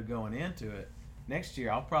I know going into it, next year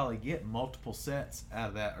I'll probably get multiple sets out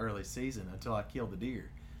of that early season until I kill the deer.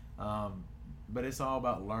 But it's all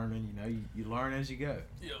about learning. You learn as you go.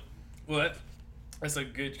 Yeah. Well, that's a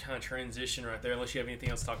good kind of transition right there. Unless you have anything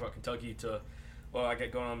else to talk about Kentucky I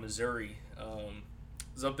got going on in Missouri. I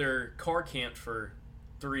was up there car camped for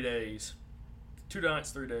 3 days. 2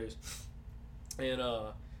 nights, 3 days, and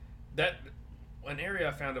that an area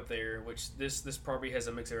I found up there, which this property has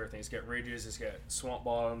a mix of everything. It's got ridges, it's got swamp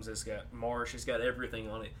bottoms, it's got marsh, it's got everything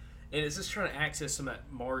on it, and it's just trying to access some of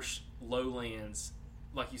that marsh lowlands,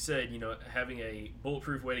 like you said, having a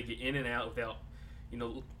bulletproof way to get in and out without,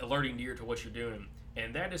 alerting deer to what you're doing,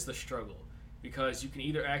 and that is the struggle. Because you can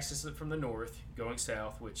either access it from the north, going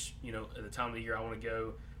south, which, at the time of the year I want to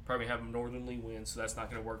go, probably have a northerly wind, so that's not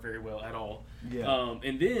going to work very well at all. Yeah.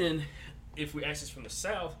 And then, if we access from the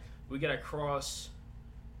south, we got to cross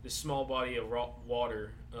this small body of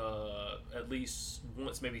water at least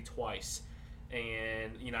once, maybe twice.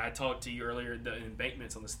 And, I talked to you earlier, the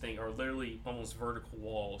embankments on this thing are literally almost vertical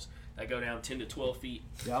walls that go down 10 to 12 feet.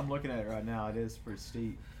 Yeah, I'm looking at it right now. It is pretty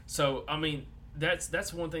steep. So, I mean,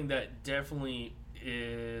 that's one thing that definitely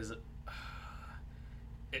is...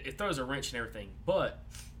 It throws a wrench in everything. But...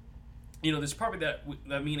 this property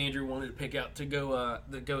that me and Andrew wanted to pick out to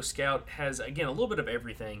go scout has, again, a little bit of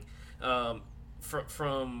everything.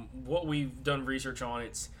 From what we've done research on,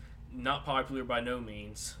 it's not popular by no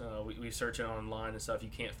means. We search it online and stuff. You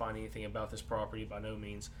can't find anything about this property by no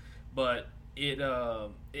means. But it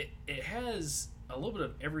has a little bit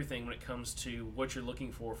of everything when it comes to what you're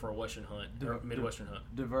looking for a western hunt, or midwestern hunt.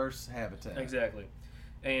 Diverse habitat. Exactly.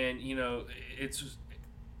 And, it's...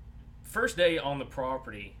 first day on the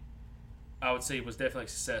property, I would say was definitely a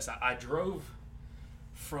success. I drove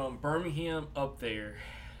from Birmingham up there,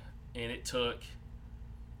 and it took,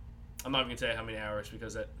 I'm not even going to tell you how many hours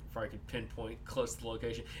because that probably could pinpoint close to the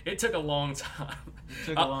location. It took a long time. It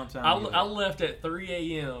took a long time. I left at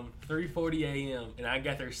 3:40 a.m., and I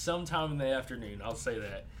got there sometime in the afternoon. I'll say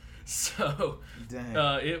that. So, Dang.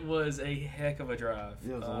 it was a heck of a drive.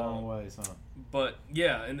 It was a long ways, huh? But,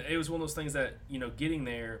 yeah, and it was one of those things that, getting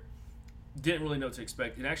there, didn't really know what to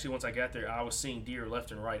expect. And actually, once I got there, I was seeing deer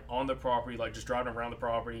left and right on the property, like just driving around the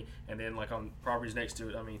property, and then like on properties next to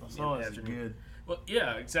it. I mean, That's in the always afternoon. good. Well,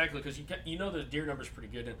 yeah, exactly, because the deer number's pretty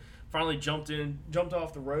good. And finally jumped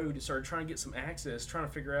off the road and started trying to get some access, trying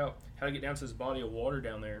to figure out how to get down to this body of water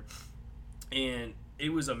down there. And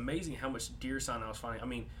it was amazing how much deer sign I was finding. I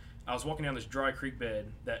mean, I was walking down this dry creek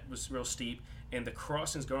bed that was real steep, and the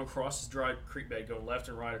crossings going across this dry creek bed, going left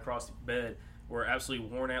and right across the bed, were absolutely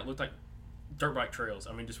worn out. Looked like dirt bike trails.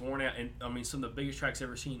 I mean, just worn out. And I mean, some of the biggest tracks I've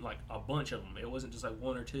ever seen, like a bunch of them. It wasn't just like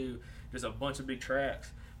one or two, just a bunch of big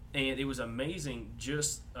tracks. And it was amazing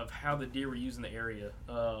just of how the deer were using the area.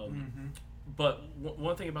 But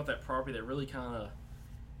one thing about that property that really kind of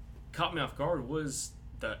caught me off guard was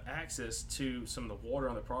the access to some of the water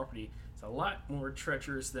on the property. It's a lot more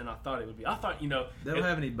treacherous than I thought it would be. I thought, They don't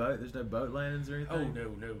have any boat. There's no boat landings or anything.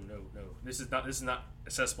 Oh no. This is not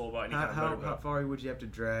accessible by any kind of How motorboat. far would you have to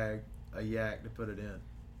drag a yak to put it in?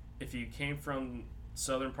 If you came from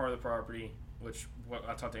southern part of the property, which what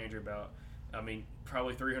I talked to Andrew about, I mean,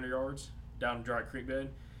 probably 300 yards down the dry creek bed.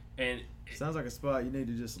 And Sounds like a spot you need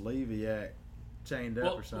to just leave a yak chained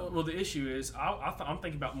up or something. Well, the issue is I'm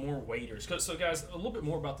thinking about more waders. So, guys, a little bit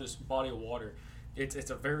more about this body of water.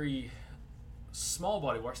 It's a very small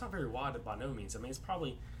body of water. It's not very wide by no means. I mean, it's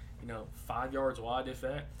probably 5 yards wide, if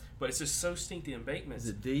that. But it's just so steep, the embankments. Is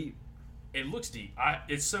it deep? It looks deep.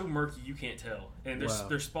 It's so murky you can't tell. And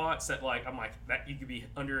there's spots that I'm like that you could be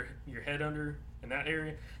under your head under in that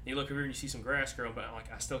area. And you look over and you see some grass growing, but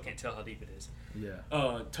I still can't tell how deep it is.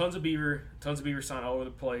 Yeah. Tons of beaver sign all over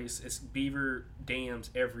the place. It's beaver dams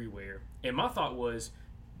everywhere. And my thought was,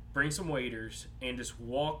 bring some waders and just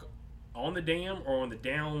walk on the dam or on the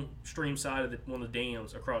downstream side of one of the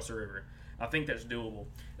dams across the river. I think that's doable.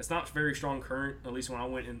 It's not very strong current, at least when I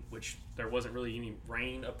went in, which there wasn't really any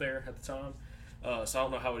rain up there at the time. So I don't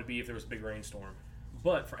know how it would be if there was a big rainstorm.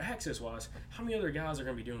 But for access-wise, how many other guys are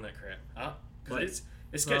going to be doing that crap? Because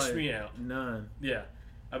it's sketched me out. None. Yeah.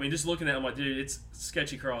 I mean, just looking at it, I'm like, dude, it's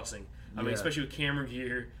sketchy crossing. I mean, especially with camera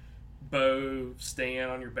gear, bow, stand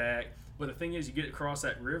on your back. But the thing is, you get across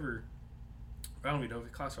that river. I don't even know if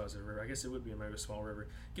it classifies as a river. I guess it would be maybe a small river.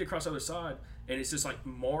 Get across the other side, and it's just like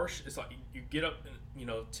marsh. It's like you get up,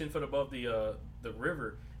 10 foot above the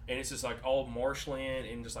river, and it's just like all marshland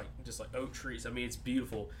and just like oak trees. I mean, it's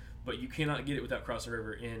beautiful, but you cannot get it without crossing the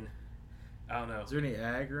river. And I don't know. Is there any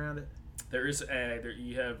ag around it? There is ag.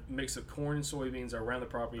 You have a mix of corn and soybeans around the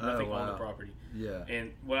property. Nothing on the property. Yeah.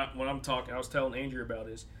 And what I'm talking, I was telling Andrew about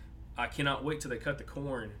is, I cannot wait till they cut the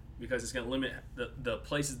corn, because it's going to limit the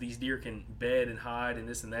places these deer can bed and hide and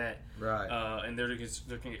this and that. Right. And they're going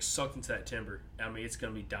to get sucked into that timber. I mean, it's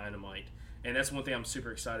going to be dynamite. And that's one thing I'm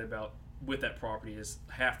super excited about with that property is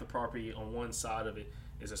half the property on one side of it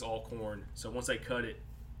is just all corn. So once they cut it,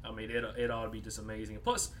 I mean, it ought to be just amazing. And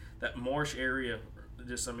plus, that marsh area,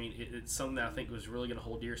 it's something that I think was really going to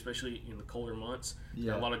hold deer, especially in the colder months.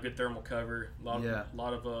 Yeah. A lot of good thermal cover, a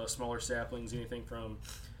lot of smaller saplings, anything from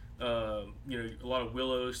a lot of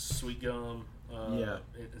willows, sweet gum, and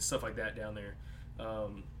stuff like that down there.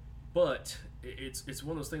 But it's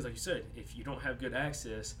one of those things, like you said, if you don't have good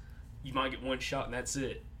access, you might get one shot and that's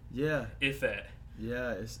it. Yeah. If that.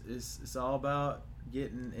 Yeah, it's all about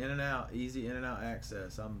getting in and out, easy in and out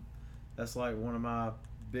access. That's like one of my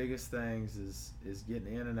biggest things is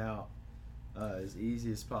getting in and out as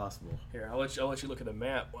easy as possible. Here, I'll let you look at the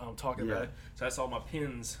map while I'm talking about it. So that's all my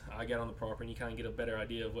pins I got on the property, and you kind of get a better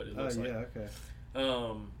idea of what it looks like. Okay.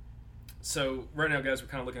 So right now, guys, we're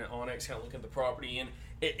kind of looking at onX, kind of looking at the property, and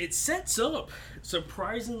it sets up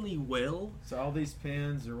surprisingly well. So all these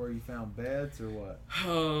pins are where you found beds or what?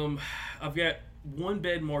 I've got one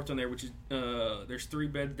bed marked on there, which is there's 3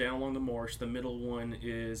 beds down along the marsh. The middle one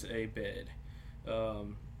is a bed.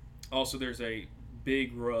 Also, there's a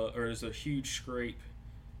big there's a huge scrape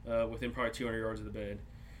within probably 200 yards of the bed.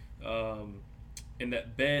 And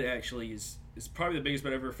that bed actually is probably the biggest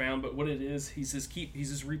bed I've ever found. But what it is, he's just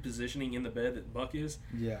repositioning in the bed that Buck is.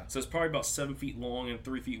 Yeah. So it's probably about 7 feet long and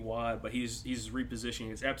 3 feet wide. But he's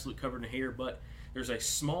repositioning. It's absolutely covered in hair. But there's a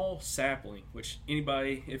small sapling, which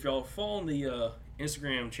anybody, if y'all follow the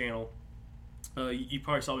Instagram channel, you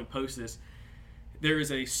probably saw me post this. There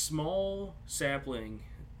is a small sapling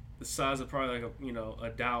the size of probably like a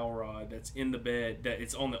dowel rod that's in the bed, that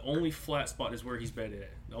it's on the only flat spot is where he's bedded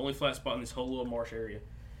at. The only flat spot in this whole little marsh area.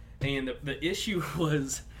 And the issue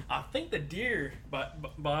was, I think the deer, by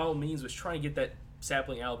all means, was trying to get that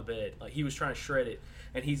sapling out of the bed. Like, he was trying to shred it.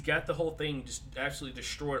 And he's got the whole thing just absolutely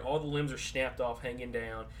destroyed. All the limbs are snapped off, hanging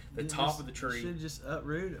down. The top of the tree. You should just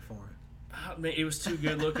uproot it for him. Man, it was too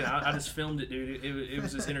good looking. I just filmed it, dude. It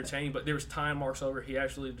was just entertaining. But there was time marks over. He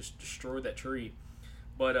actually just destroyed that tree.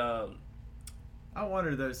 But I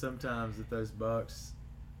wonder though sometimes if those bucks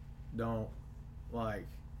don't like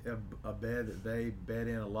a bed that they bed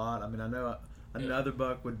in a lot. I mean, I know another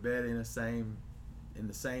buck would bed in the same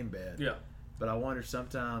bed. Yeah. But I wonder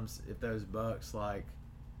sometimes if those bucks like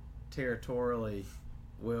territorially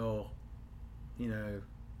will,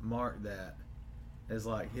 mark that as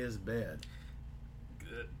like his bed.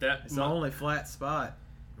 It's the only flat spot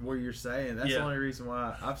where you're saying that's the only reason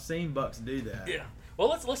why I've seen bucks do that. Yeah. Well,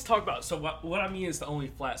 let's talk about. So what I mean is the only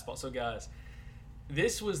flat spot. So guys,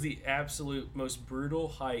 this was the absolute most brutal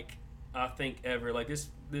hike I think ever. Like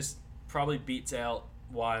this probably beats out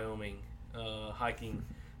Wyoming hiking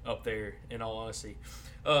up there. In all honesty,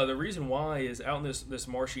 the reason why is out in this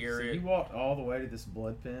marshy area. So you walked all the way to this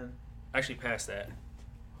blood pen. Actually, past that.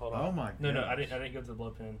 Hold on. Oh my god. No, I didn't go to the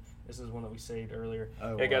blood pen. This is one that we saved earlier.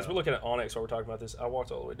 Oh, yeah, guys, wow. we're looking at Onyx while we're talking about this. I walked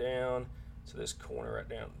all the way down to this corner right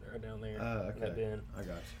down there. Oh, okay. That bend. I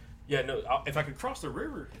got you. Yeah, no. If I could cross the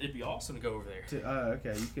river, it'd be awesome to go over there.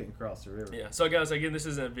 Okay. You couldn't cross the river. Yeah. So, guys, again, this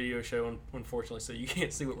isn't a video show, unfortunately, so you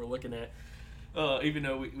can't see what we're looking at. Even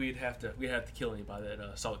though we'd have to kill anybody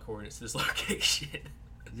that solid coordinates to this location.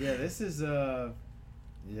 Yeah, this is I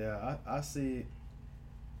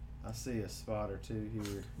see a spot or two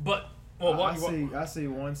here. But I see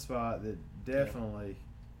one spot that definitely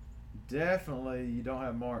you don't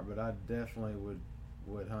have marked, but I definitely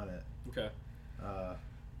would hunt it. Okay.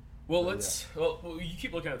 Well, Well, you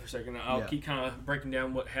keep looking at it for a second. I'll keep kind of breaking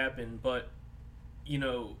down what happened. But,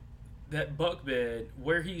 that buck bed,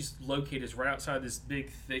 where he's located is right outside this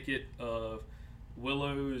big thicket of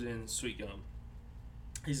willows and sweet gum.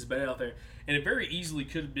 He's bedded out there. And it very easily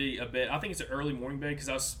could be a bed. I think it's an early morning bed because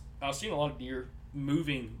I was seeing a lot of deer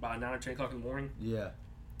moving by 9 or 10 o'clock in the morning. Yeah.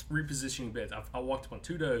 Repositioning beds. I walked up on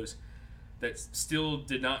 2 does that still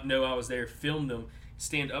did not know I was there, filmed them,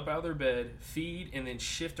 stand up out of their bed, feed, and then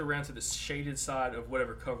shift around to the shaded side of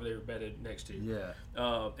whatever cover they were bedded next to. Yeah.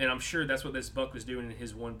 And I'm sure that's what this buck was doing in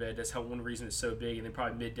his one bed. That's how one reason it's so big. And then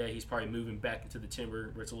probably midday, he's probably moving back into the timber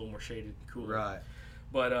where it's a little more shaded and cooler. Right.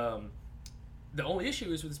 But the only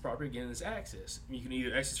issue is with this property, again, is access. You can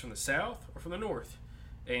either access from the south or from the north.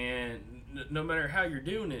 And no matter how you're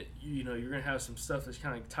doing it, you're going to have some stuff that's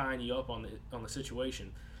kind of tying you up on the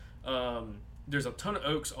situation. There's a ton of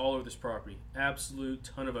oaks all over this property. Absolute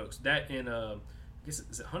ton of oaks. That and I guess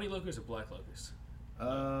is it honey locust or black locust?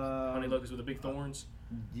 Honey locust with the big thorns.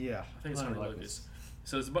 Yeah, I think it's honey locust.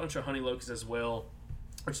 So there's a bunch of honey locusts as well,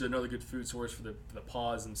 which is another good food source for the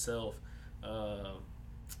pods themselves,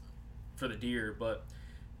 for the deer. But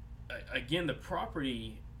again, the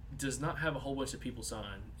property does not have a whole bunch of people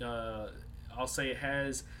sign. I'll say it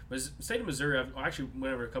has. State of Missouri, I actually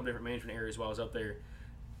went over a couple different management areas while I was up there.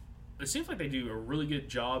 It seems like they do a really good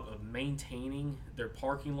job of maintaining their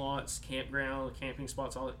parking lots, campground, camping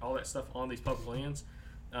spots, all that stuff on these public lands.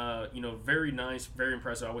 Very nice, very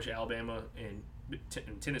impressive. I wish Alabama and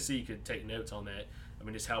Tennessee could take notes on that. I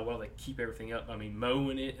mean, just how well they keep everything up. I mean,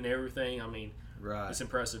 mowing it and everything. I mean, right. It's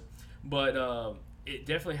impressive. But it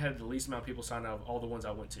definitely had the least amount of people signed out of all the ones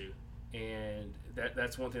I went to. And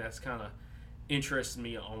that's one thing that's kind of interested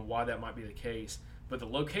me on why that might be the case. But the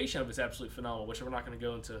location of it's absolutely phenomenal, which we're not going to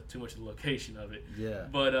go into too much of the location of it. Yeah.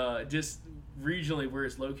 But just regionally where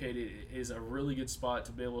it's located is a really good spot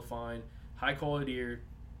to be able to find high-quality deer,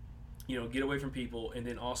 get away from people, and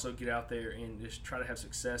then also get out there and just try to have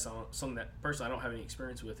success on something that, personally, I don't have any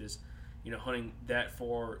experience with is, hunting that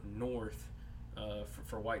far north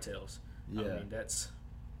for whitetails. Yeah. I mean, that's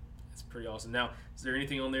pretty awesome. Now, is there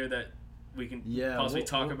anything on there that we can possibly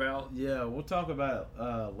talk about? Yeah, we'll talk about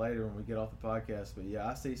it later when we get off the podcast. But yeah,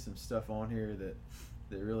 I see some stuff on here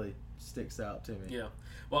that really sticks out to me. Yeah.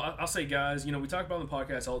 Well, I'll say, guys, we talk about it on the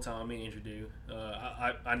podcast all the time. Me and Andrew do.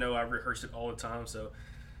 I know I rehearse it all the time, so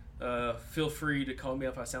feel free to call me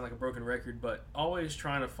if I sound like a broken record. But always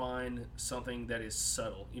trying to find something that is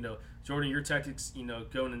subtle. Jordan, your tactics,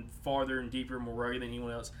 going in farther and deeper, more rugged than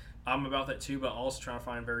anyone else. I'm about that too, but also trying to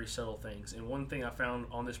find very subtle things. And one thing I found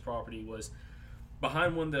on this property was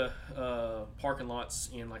behind one of the parking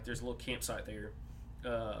lots, and there's a little campsite there.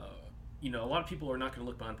 A lot of people are not going to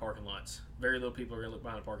look behind parking lots. Very little people are going to look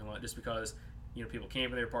behind a parking lot just because people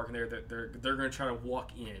camping there, parking there. They're going to try to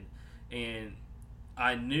walk in, and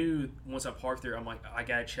I knew once I parked there, I'm like, I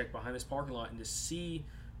gotta check behind this parking lot and to see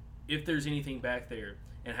if there's anything back there.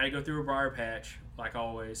 And I had to go through a briar patch, like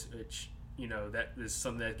always, which that is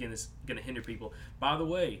something that again is going to hinder people. By the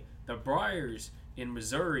way, the briars in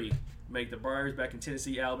Missouri make the briars back in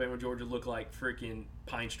Tennessee, Alabama, Georgia look like freaking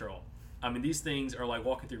pine straw. I mean, these things are like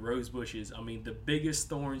walking through rose bushes. I mean, the biggest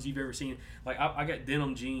thorns you've ever seen. Like, I got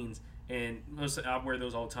denim jeans, and I wear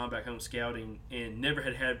those all the time back home scouting, and never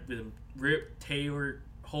had them ripped, tailored,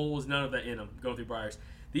 holes, none of that in them going through briars.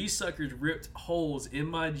 These suckers ripped holes in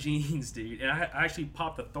my jeans, dude. And I actually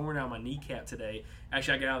popped a thorn out of my kneecap today.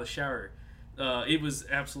 Actually, I got out of the shower. It was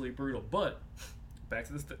absolutely brutal. But back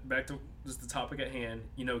to just the topic at hand.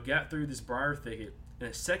 Got through this briar thicket. And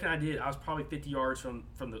the second I did, I was probably 50 yards from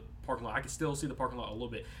the parking lot. I could still see the parking lot a little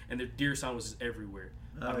bit, and the deer sign was just everywhere.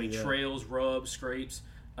 Trails, rubs, scrapes.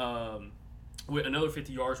 With another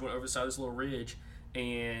 50 yards, went over the side of this little ridge,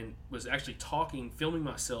 and was actually filming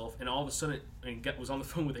myself, and all of a sudden, was on the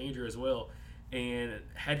phone with Andrew as well, and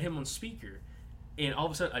had him on speaker. And all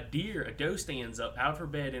of a sudden, a doe stands up out of her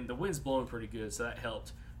bed, and the wind's blowing pretty good, so that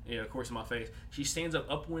helped. Of course, in my face. She stands up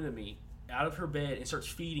upwind of me, out of her bed, and starts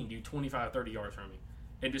feeding, dude, 25, 30 yards from me.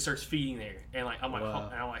 And just starts feeding there, and I'm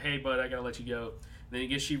like, hey bud, I gotta let you go. And then I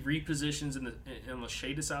guess she repositions in the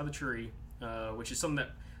shaded side of the tree, which is something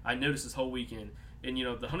that I noticed this whole weekend. And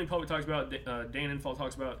the hunting public talks about, Dan Infall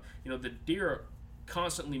talks about, the deer are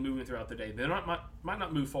constantly moving throughout the day. They might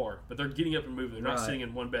not move far, but they're getting up and moving. They're not sitting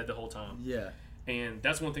in one bed the whole time. Yeah. And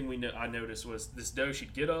that's one thing I noticed was this doe.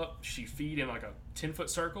 She'd get up, she'd feed in like a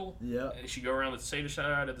 10-foot circle. Yeah. And she'd go around the shaded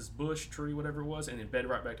side of this bush, tree, whatever it was, and then bed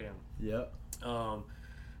right back down. Yep.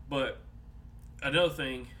 But another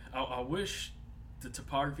thing, I wish the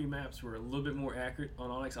topography maps were a little bit more accurate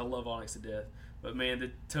on Onyx. I love Onyx to death, but man,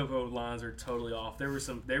 the topo lines are totally off. There were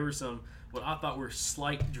some what I thought were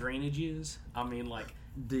slight drainages. I mean, like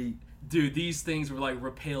deep. Dude, these things were like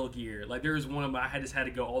rappel gear. Like there was one of them, I just had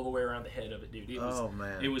to go all the way around the head of it, dude. It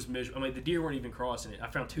was miserable. I mean, the deer weren't even crossing it. I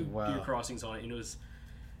found two deer crossings on it, and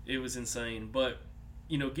it was insane. But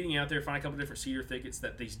getting out there, find a couple different cedar thickets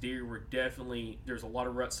that these deer were definitely. There's a lot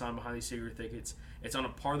of rut sign behind these cedar thickets. It's on a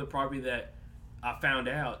part of the property that I found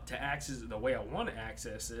out to access it the way I want to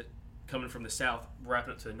access it, coming from the south,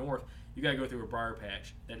 wrapping up to the north. You got to go through a briar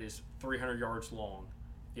patch that is 300 yards long.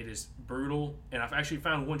 It is brutal, and I've actually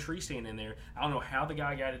found one tree stand in there. I don't know how the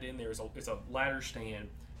guy got it in there. It's a ladder stand,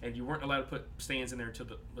 and you weren't allowed to put stands in there until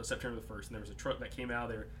the September the 1st. And there was a truck that came out of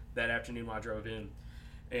there that afternoon when I drove in,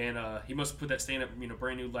 and he must have put that stand up,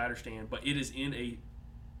 brand new ladder stand. But it is in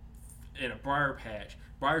a briar patch.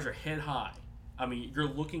 Briars are head high. I mean, you're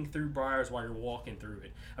looking through briars while you're walking through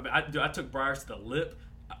it. I mean, I took briars to the lip,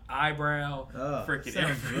 eyebrow, freaking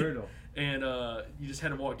everything. Brutal. And you just had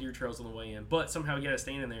to walk deer trails on the way in. But somehow you got to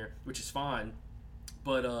stand in there, which is fine.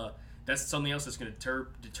 But that's something else that's going to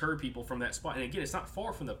deter people from that spot. And again, it's not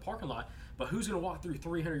far from the parking lot, but who's going to walk through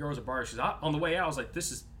 300 yards of briars? Because on the way out, I was like,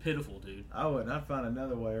 this is pitiful, dude. I wouldn't. I'd find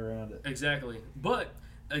another way around it. Exactly. But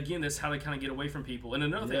again, that's how they kind of get away from people. And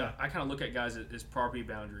another thing, I kind of look at guys as property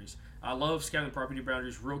boundaries. I love scouting property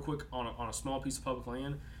boundaries real quick on a small piece of public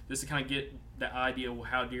land, just to kind of get the idea of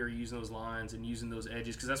how deer are using those lines and using those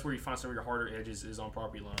edges, because that's where you find some of your harder edges is on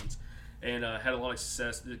property lines. And had a lot of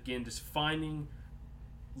success, again, just finding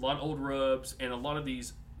a lot of old rubs and a lot of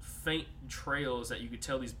these faint trails that you could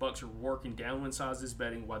tell these bucks are working downwind sides of this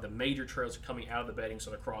bedding while the major trails are coming out of the bedding, so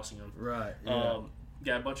they're crossing them. Right. Yeah.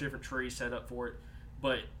 Got a bunch of different trees set up for it.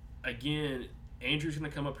 But again, Andrew's going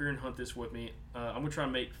to come up here and hunt this with me. I'm going to try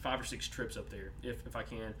and make 5 or 6 trips up there if I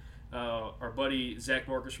can. Our buddy Zach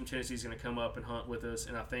Marcus from Tennessee is going to come up and hunt with us,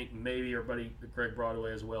 and I think maybe our buddy Greg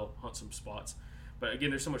Broadway as well, hunt some spots. But again,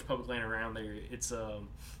 there's so much public land around there. It's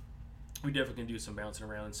we definitely can do some bouncing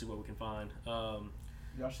around and see what we can find.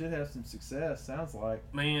 Y'all should have some success. Sounds like,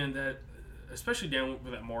 man, that especially down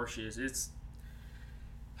where that marsh is. It's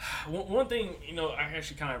one thing, I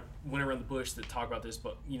actually kind of went around the bush to talk about this,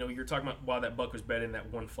 but you're talking about why that buck was bedded in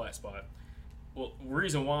that one flat spot. Well, the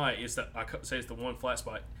reason why is that I say it's the one flat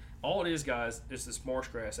spot. All it is, guys, is this marsh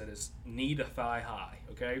grass that is knee to thigh high.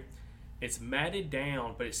 Okay, it's matted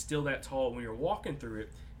down, but it's still that tall. When you're walking through it,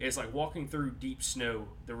 it's like walking through deep snow.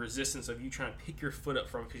 The resistance of you trying to pick your foot up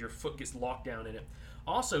from it because your foot gets locked down in it.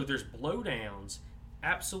 Also, there's blowdowns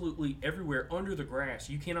absolutely everywhere under the grass.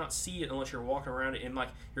 You cannot see it unless you're walking around it, and like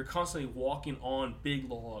you're constantly walking on big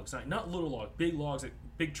logs, not little logs, big logs, like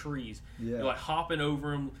big trees. Yeah. You're like hopping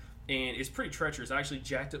over them, and it's pretty treacherous. I actually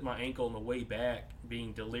jacked up my ankle on the way back,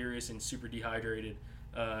 being delirious and super dehydrated,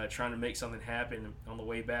 trying to make something happen on the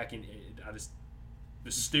way back, and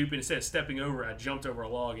was stooping. Instead of stepping over, I jumped over a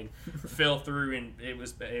log and fell through, and it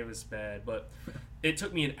was bad. But it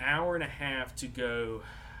took me an hour and a half to go,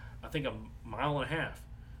 I think a mile and a half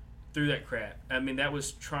through that crap. I mean, that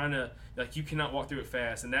was trying to, like, you cannot walk through it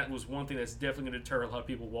fast, and that was one thing that's definitely going to deter a lot of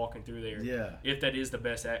people walking through there. Yeah. If that is the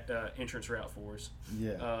best entrance route for us.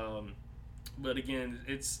 Yeah. But again,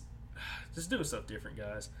 it's just doing stuff different,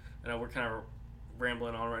 guys. I know we're kind of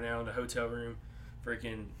rambling on right now in the hotel room,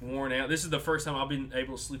 freaking worn out. This is the first time I've been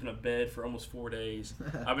able to sleep in a bed for almost 4 days.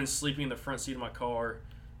 I've been sleeping in the front seat of my car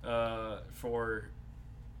I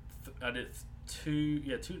did two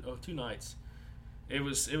nights. It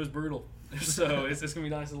was brutal. So it's gonna be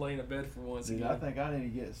nice to lay in a bed for once Dude, again. I think I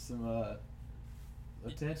need to get some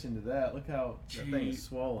attention to that. Look how that thing is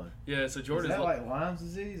swollen. Yeah, so Is Jordan's that like Lyme's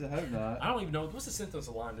disease? I hope not. I don't even know what's the symptoms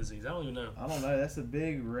of Lyme disease. I don't even know. I don't know. That's a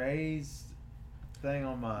big raised thing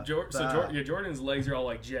on my thigh. Jordan's legs are all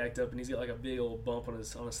like jacked up, and he's got like a big old bump on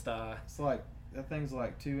his thigh. It's like that thing's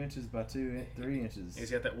like 2 inches by 3 inches. He's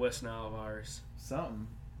got that West Nile virus. Something.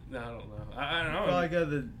 No, I don't know. I don't know. Probably go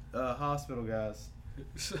to the hospital, guys.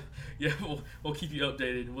 Yeah, we'll keep you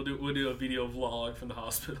updated. We'll do a video vlog from the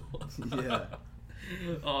hospital. Yeah.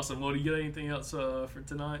 Awesome. Well, do you got anything else for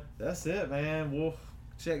tonight? That's it, man. We'll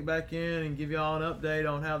check back in and give y'all an update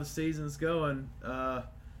on how the season's going.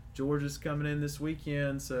 Georgia's coming in this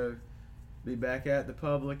weekend, so be back at the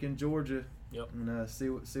Public in Georgia. Yep. And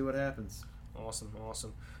see what happens. Awesome.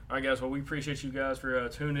 All right, guys. Well, we appreciate you guys for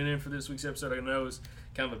tuning in for this week's episode. I know it's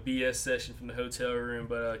kind of a BS session from the hotel room,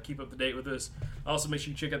 but keep up to date with us. Also, make sure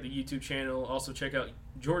you check out the YouTube channel. Also, check out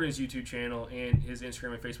Jordan's YouTube channel and his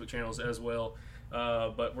Instagram and Facebook channels as well.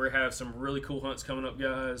 But we have some really cool hunts coming up,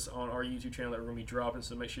 guys, on our YouTube channel that we're going to be dropping.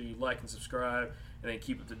 So make sure you like and subscribe, and then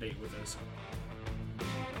keep up to date with us.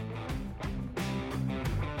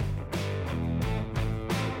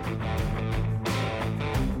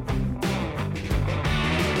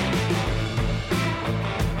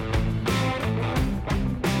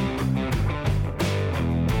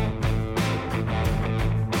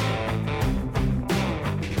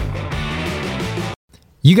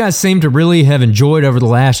 You guys seem to really have enjoyed over the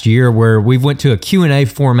last year where we've went to a Q&A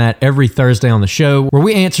format every Thursday on the show where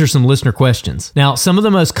we answer some listener questions. Now, some of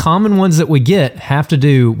the most common ones that we get have to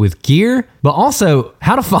do with gear, but also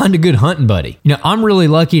how to find a good hunting buddy. You know, I'm really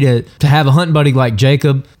lucky to have a hunting buddy like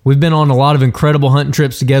Jacob. We've been on a lot of incredible hunting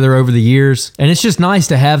trips together over the years, and it's just nice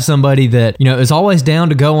to have somebody that, you know, is always down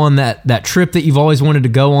to go on that trip that you've always wanted to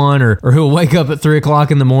go on, or who'll wake up at 3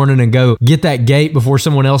 o'clock in the morning and go get that gate before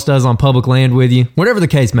someone else does on public land with you, whatever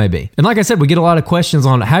the case may be. And like I said, we get a lot of questions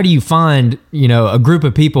on how do you find, you know, a group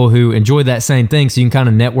of people who enjoy that same thing so you can kind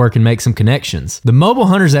of network and make some connections. The Mobile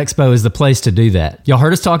Hunters Expo is the place to do that. Y'all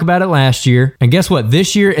heard us talk about it last year, and guess what?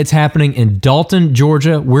 This year it's happening in Dalton,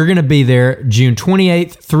 Georgia. We're going to be there June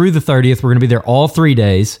 28th through the 30th. We're going to be there all 3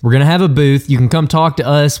 days. We're going to have a booth. You can come talk to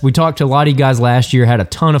us. We talked to a lot of you guys last year, had a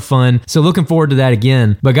ton of fun. So looking forward to that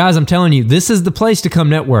again. But guys, I'm telling you, this is the place to come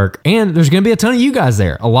network. And there's going to be a ton of you guys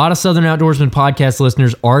there. A lot of Southern Outdoorsman podcast listeners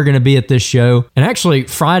are going to be at this show. And actually,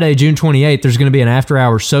 Friday, June 28th, there's going to be an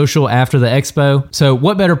after-hour social after the expo. So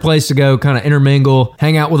what better place to go kind of intermingle,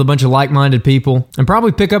 hang out with a bunch of like-minded people, and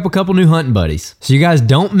probably pick up a couple new hunting buddies. So you guys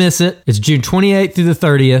don't miss it. It's June 28th through the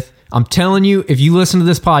 30th. I'm telling you, if you listen to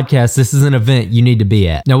this podcast, this is an event you need to be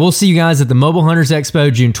at. Now, we'll see you guys at the Mobile Hunters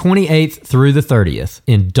Expo June 28th through the 30th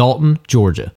in Dalton, Georgia.